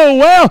did so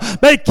well,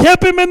 they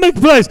kept him in the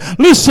place.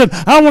 Listen,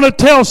 I want to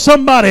tell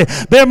somebody,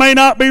 there may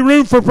not be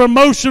room for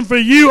promotion for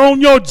you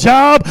on your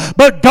job,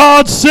 but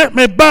God sent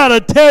me by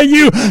to tell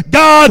you,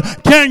 God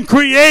can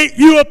create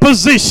you a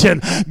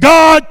position.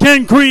 God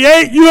can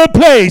create you a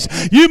place.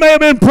 You may have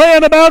been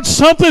praying about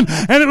something,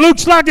 and it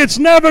looks like it's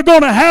never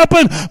going to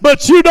happen,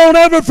 but you don't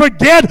ever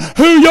forget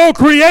who your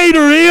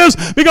Creator is,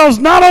 because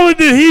not only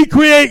did He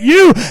create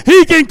you,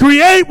 He can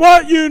create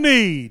what you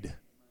need.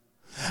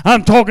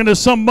 I'm talking to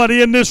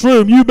somebody in this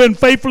room. You've been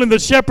faithful in the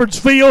shepherd's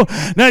field.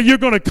 Now you're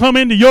going to come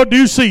into your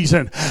due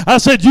season. I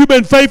said you've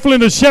been faithful in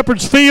the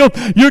shepherd's field.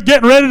 You're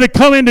getting ready to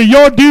come into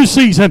your due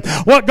season.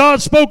 What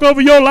God spoke over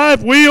your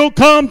life will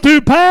come to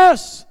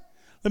pass.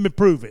 Let me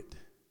prove it.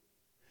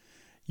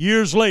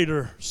 Years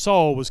later,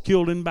 Saul was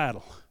killed in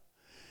battle.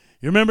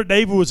 You remember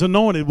David was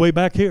anointed way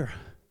back here.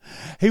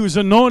 He was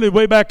anointed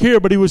way back here,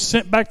 but he was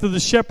sent back to the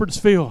shepherd's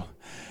field.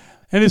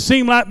 And it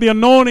seemed like the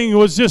anointing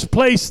was just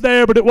placed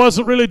there, but it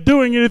wasn't really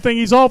doing anything.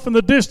 He's off in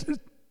the distance.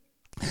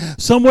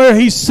 Somewhere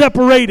he's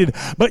separated.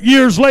 But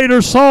years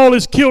later, Saul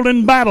is killed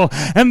in battle,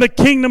 and the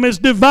kingdom is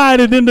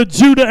divided into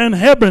Judah and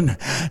Hebron.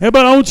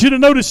 But I want you to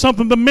notice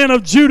something. The men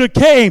of Judah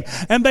came,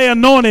 and they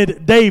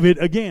anointed David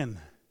again.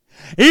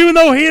 Even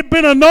though he had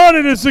been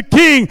anointed as the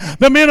king,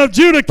 the men of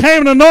Judah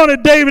came and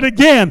anointed David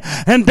again.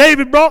 And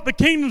David brought the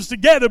kingdoms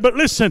together. But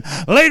listen,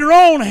 later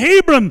on,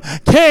 Hebron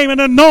came and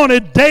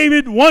anointed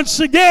David once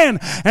again.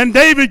 And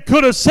David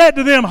could have said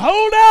to them,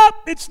 hold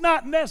up, it's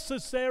not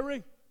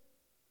necessary.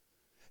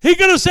 He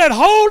could have said,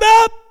 hold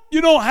up,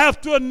 you don't have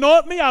to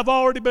anoint me, I've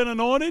already been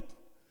anointed.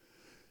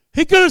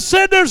 He could have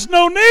said, there's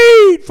no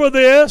need for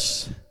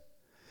this.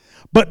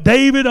 But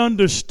David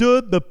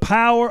understood the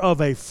power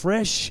of a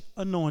fresh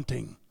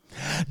anointing.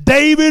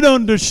 David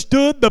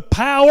understood the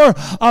power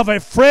of a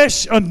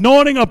fresh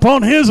anointing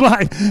upon his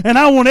life. And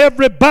I want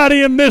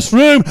everybody in this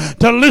room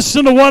to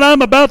listen to what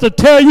I'm about to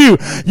tell you.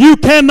 You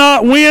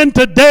cannot win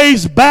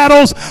today's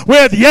battles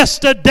with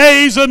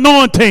yesterday's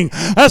anointing.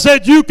 I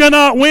said you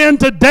cannot win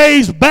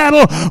today's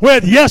battle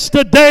with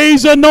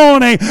yesterday's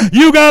anointing.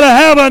 You got to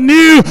have a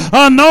new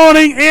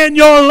anointing in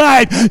your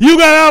life. You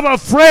got to have a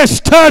fresh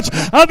touch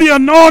of the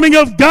anointing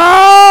of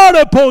God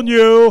upon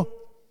you.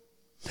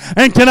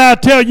 And can I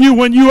tell you,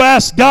 when you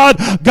ask God,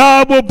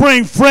 God will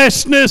bring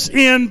freshness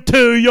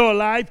into your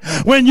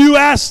life. When you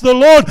ask the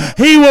Lord,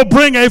 He will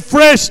bring a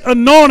fresh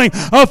anointing,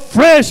 a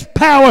fresh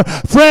power,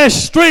 fresh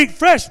strength,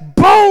 fresh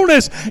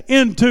boldness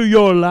into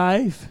your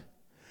life.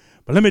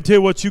 But let me tell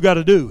you what you got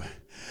to do.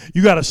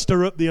 You got to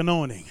stir up the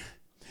anointing.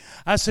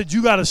 I said,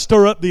 you got to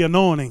stir up the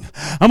anointing.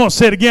 I'm going to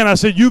say it again. I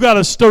said, you got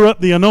to stir up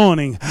the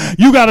anointing.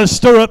 You got to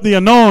stir up the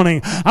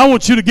anointing. I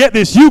want you to get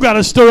this. You got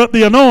to stir up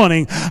the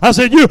anointing. I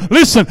said,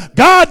 listen,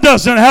 God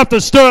doesn't have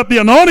to stir up the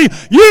anointing.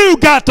 You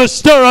got to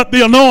stir up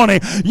the anointing.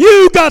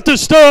 You got to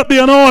stir up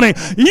the anointing.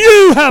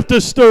 You have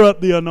to stir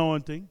up the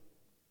anointing.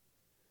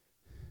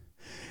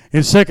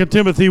 In 2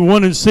 Timothy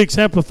 1:6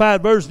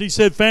 Amplified Version, he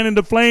said, fan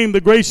into flame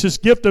the gracious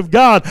gift of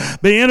God,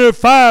 the inner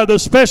fire, the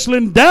special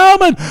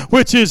endowment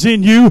which is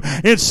in you.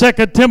 In 2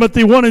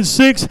 Timothy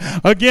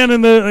 1:6, again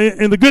in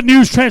the Good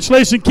News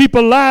Translation, keep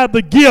alive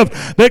the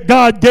gift that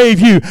God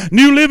gave you.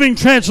 New Living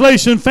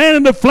Translation, fan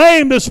into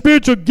flame the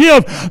spiritual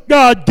gift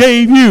God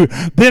gave you.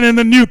 Then in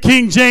the New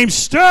King James,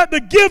 stir up the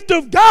gift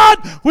of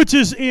God which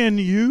is in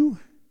you.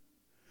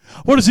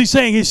 What is he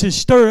saying? He says,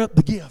 stir up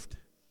the gift.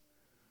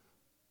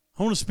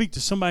 I want to speak to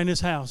somebody in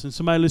this house and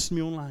somebody listening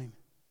to me online.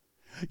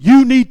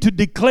 You need to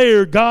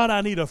declare, God,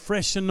 I need a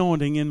fresh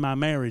anointing in my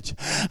marriage.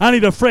 I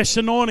need a fresh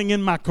anointing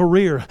in my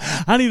career.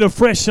 I need a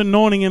fresh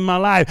anointing in my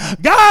life.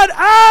 God,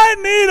 I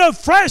need a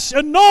fresh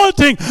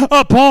anointing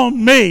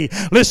upon me.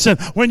 Listen,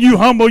 when you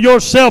humble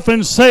yourself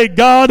and say,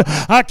 God,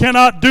 I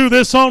cannot do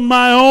this on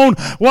my own,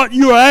 what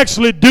you are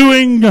actually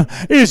doing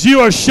is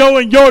you are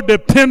showing your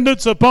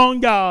dependence upon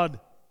God.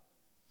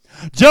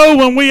 Joe,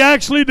 when we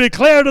actually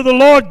declare to the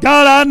Lord,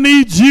 God, I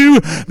need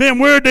you, then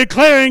we're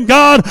declaring,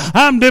 God,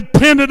 I'm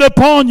dependent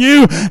upon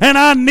you and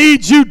I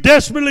need you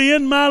desperately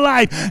in my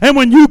life. And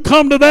when you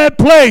come to that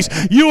place,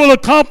 you will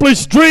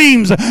accomplish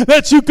dreams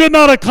that you could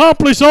not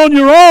accomplish on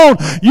your own.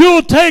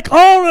 You'll take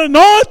on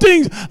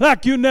anointings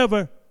like you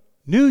never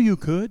knew you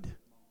could.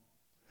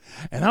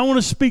 And I want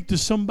to speak to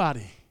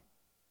somebody.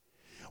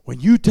 When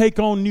you take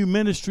on new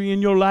ministry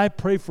in your life,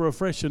 pray for a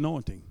fresh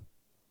anointing.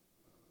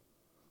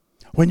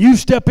 When you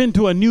step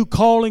into a new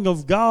calling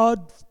of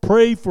God,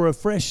 pray for a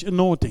fresh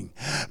anointing.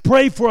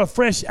 Pray for a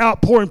fresh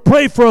outpouring.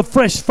 Pray for a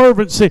fresh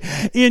fervency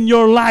in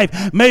your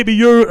life. Maybe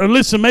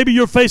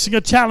you're facing a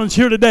challenge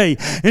here today.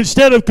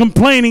 Instead of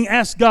complaining,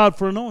 ask God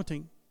for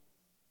anointing.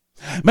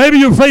 Maybe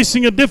you're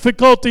facing a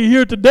difficulty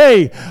here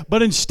today,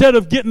 but instead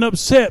of getting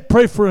upset,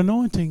 pray for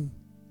anointing.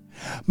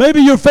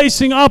 Maybe you're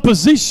facing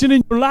opposition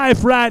in your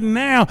life right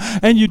now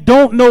and you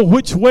don't know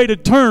which way to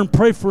turn.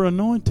 Pray for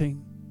anointing.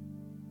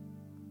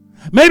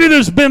 Maybe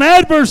there's been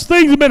adverse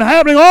things that have been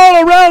happening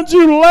all around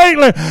you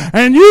lately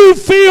and you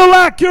feel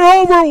like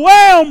you're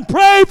overwhelmed.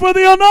 Pray for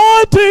the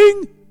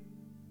anointing.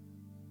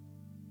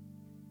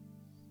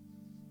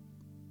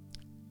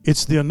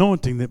 It's the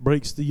anointing that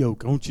breaks the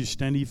yoke. I want you to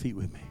stand to your feet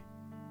with me.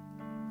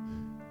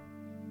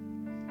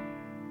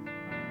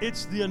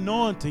 It's the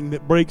anointing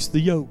that breaks the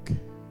yoke.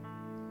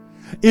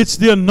 It's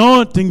the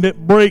anointing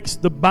that breaks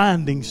the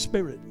binding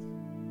spirit.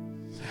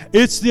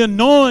 It's the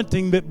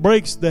anointing that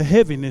breaks the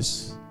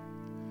heaviness.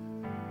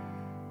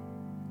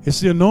 It's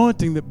the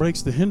anointing that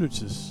breaks the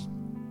hindrances.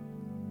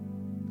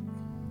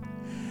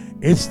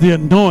 It's the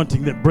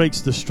anointing that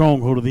breaks the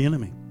stronghold of the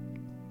enemy.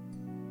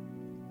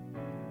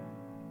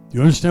 Do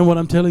you understand what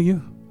I'm telling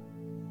you?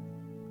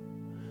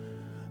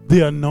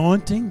 The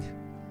anointing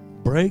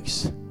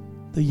breaks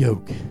the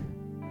yoke.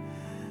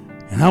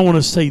 And I want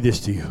to say this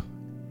to you.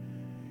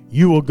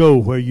 You will go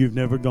where you've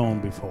never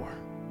gone before.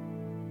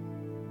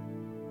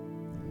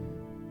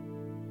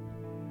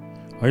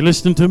 Are you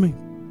listening to me?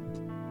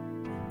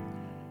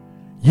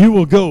 You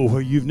will go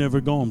where you've never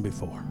gone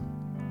before.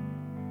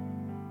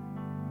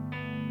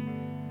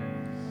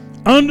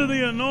 Under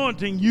the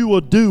anointing, you will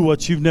do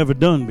what you've never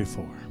done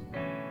before.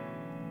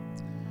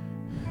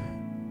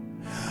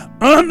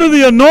 Under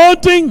the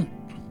anointing,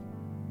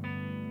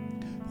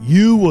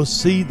 you will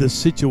see the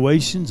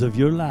situations of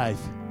your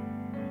life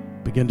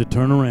begin to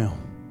turn around.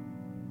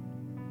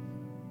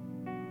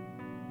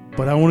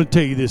 But I want to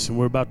tell you this, and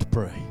we're about to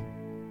pray.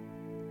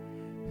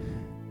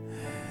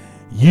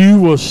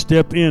 You will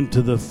step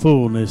into the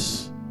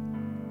fullness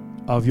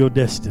of your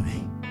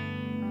destiny.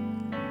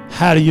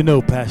 How do you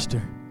know,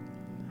 Pastor?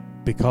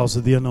 Because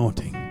of the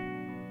anointing.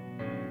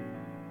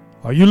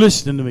 Are you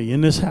listening to me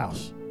in this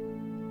house?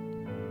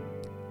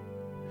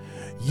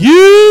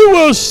 You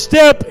will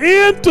step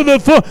into the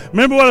full.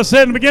 Remember what I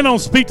said in the beginning? Don't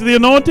speak to the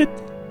anointed.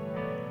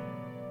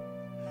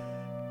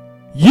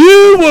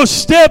 You will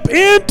step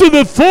into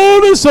the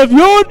fullness of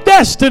your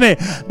destiny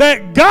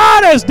that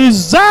God has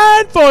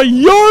designed for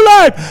your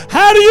life.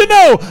 How do you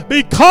know?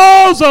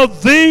 Because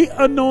of the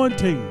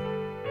anointing.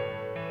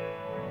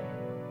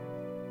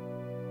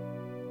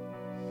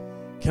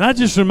 Can I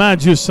just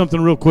remind you of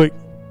something real quick?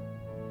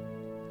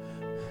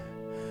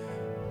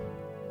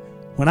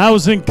 When I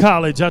was in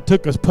college, I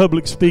took a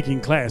public speaking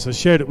class. I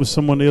shared it with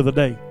someone the other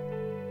day.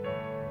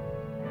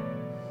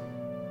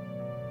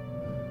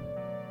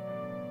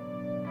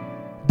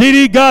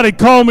 D.D. God had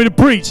called me to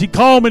preach. He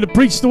called me to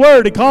preach the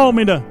word. He called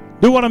me to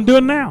do what I'm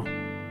doing now.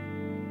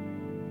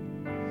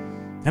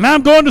 And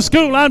I'm going to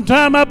school. I'm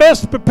trying my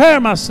best to prepare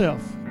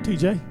myself.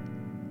 TJ.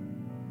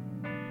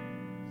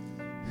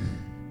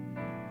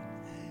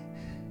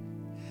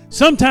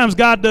 Sometimes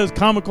God does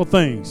comical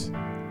things.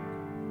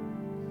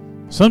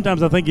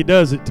 Sometimes I think He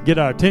does it to get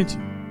our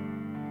attention.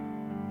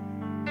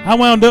 I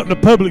wound up in a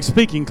public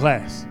speaking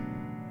class.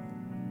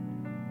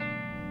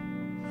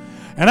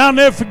 And I'll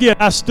never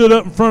forget, I stood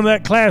up in front of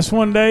that class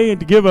one day and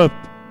to give a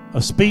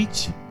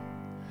speech.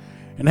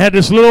 And had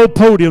this little old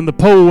podium. The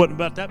pole wasn't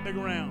about that big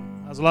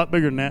around. I was a lot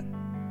bigger than that.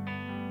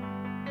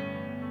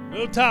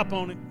 Little top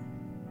on it.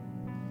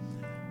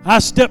 I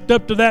stepped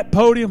up to that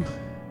podium.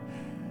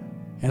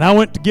 And I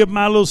went to give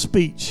my little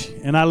speech,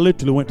 and I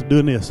literally went to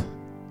doing this.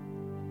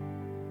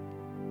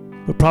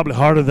 But probably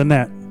harder than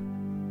that.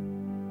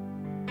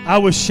 I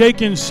was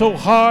shaking so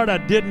hard I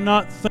did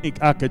not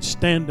think I could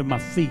stand to my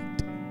feet.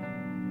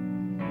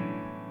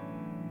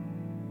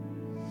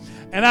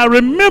 And I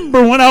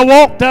remember when I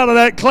walked out of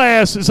that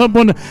class at some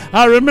point,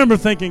 I remember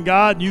thinking,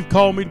 God, you've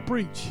called me to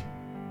preach.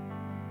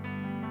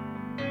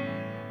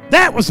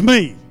 That was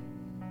me.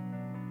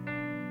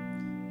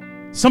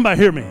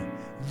 Somebody hear me.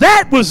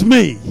 That was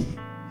me.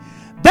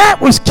 That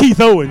was Keith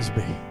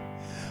Owensby.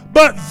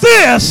 But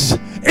this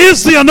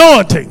is the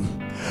anointing.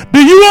 Do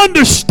you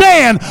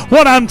understand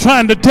what I'm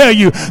trying to tell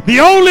you? The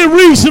only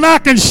reason I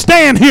can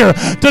stand here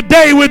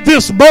today with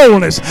this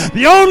boldness,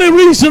 the only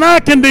reason I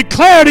can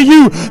declare to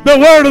you the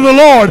word of the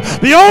Lord,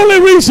 the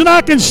only reason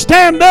I can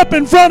stand up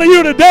in front of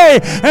you today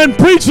and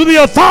preach with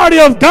the authority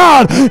of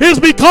God is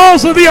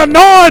because of the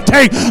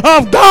anointing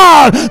of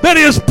God that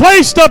is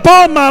placed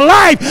upon my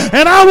life.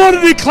 And I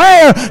want to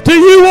declare to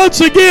you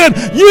once again,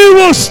 you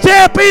will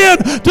step in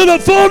to the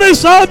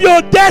fullness of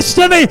your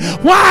destiny.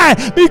 Why?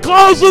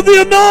 Because of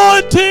the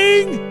anointing.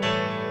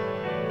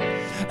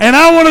 And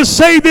I want to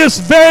say this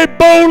very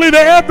boldly to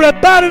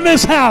everybody in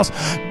this house.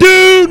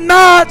 Do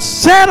not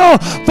settle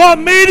for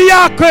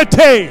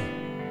mediocrity.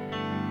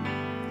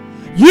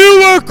 You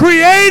were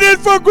created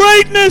for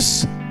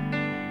greatness.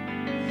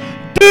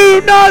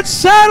 Do not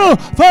settle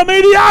for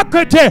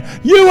mediocrity.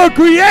 You were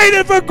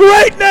created for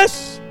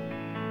greatness.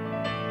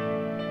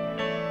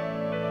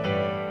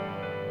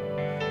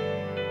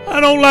 I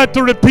don't like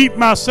to repeat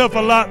myself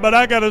a lot, but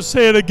I got to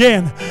say it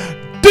again.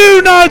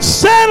 Do not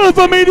settle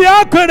for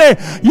mediocrity.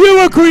 You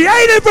were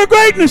created for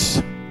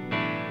greatness.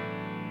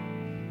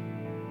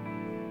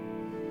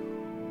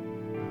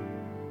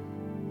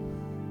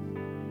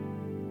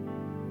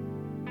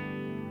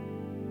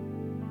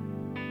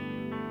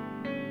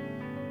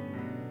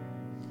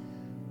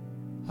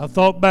 I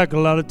thought back a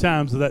lot of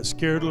times to that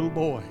scared little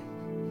boy.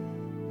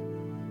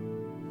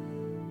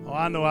 Oh,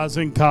 I know I was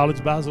in college,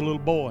 but I was a little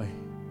boy.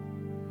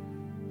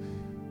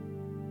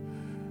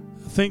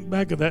 I think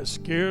back of that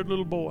scared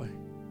little boy.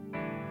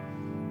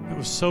 I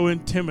was so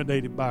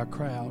intimidated by a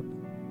crowd.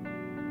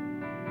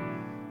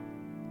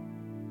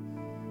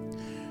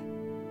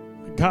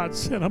 God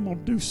said, I'm going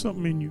to do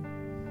something in you.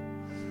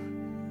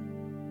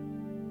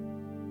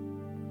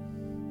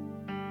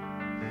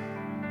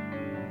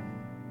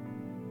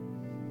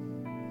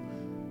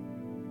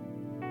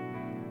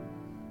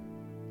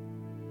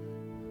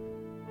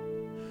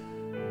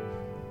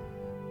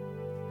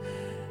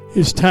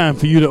 It's time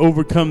for you to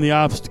overcome the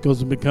obstacles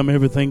and become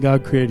everything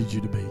God created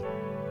you to be.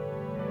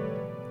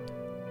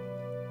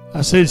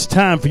 I said it's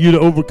time for you to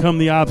overcome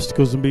the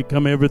obstacles and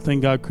become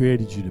everything God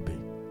created you to be.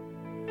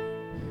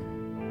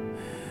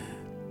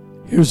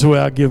 Here's the way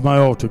I give my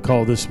altar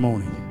call this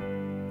morning.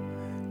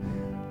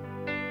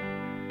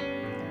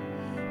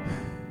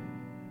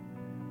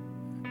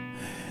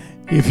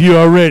 If you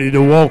are ready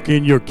to walk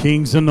in your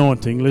King's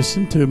anointing,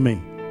 listen to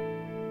me.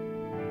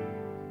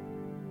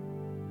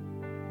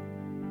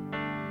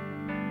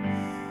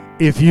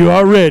 If you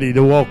are ready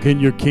to walk in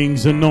your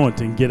King's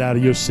anointing, get out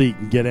of your seat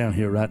and get down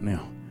here right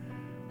now.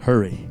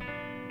 Hurry.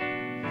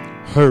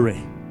 Hurry.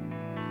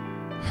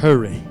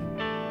 Hurry.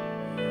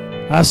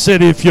 I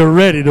said if you're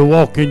ready to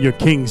walk in your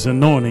King's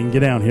anointing,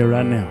 get down here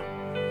right now.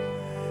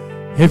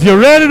 If you're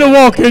ready to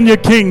walk in your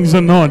King's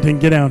anointing,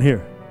 get down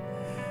here.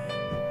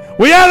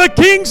 We have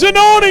the King's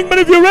anointing, but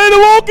if you're ready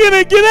to walk in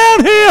it, get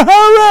out here.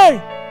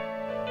 Hurry.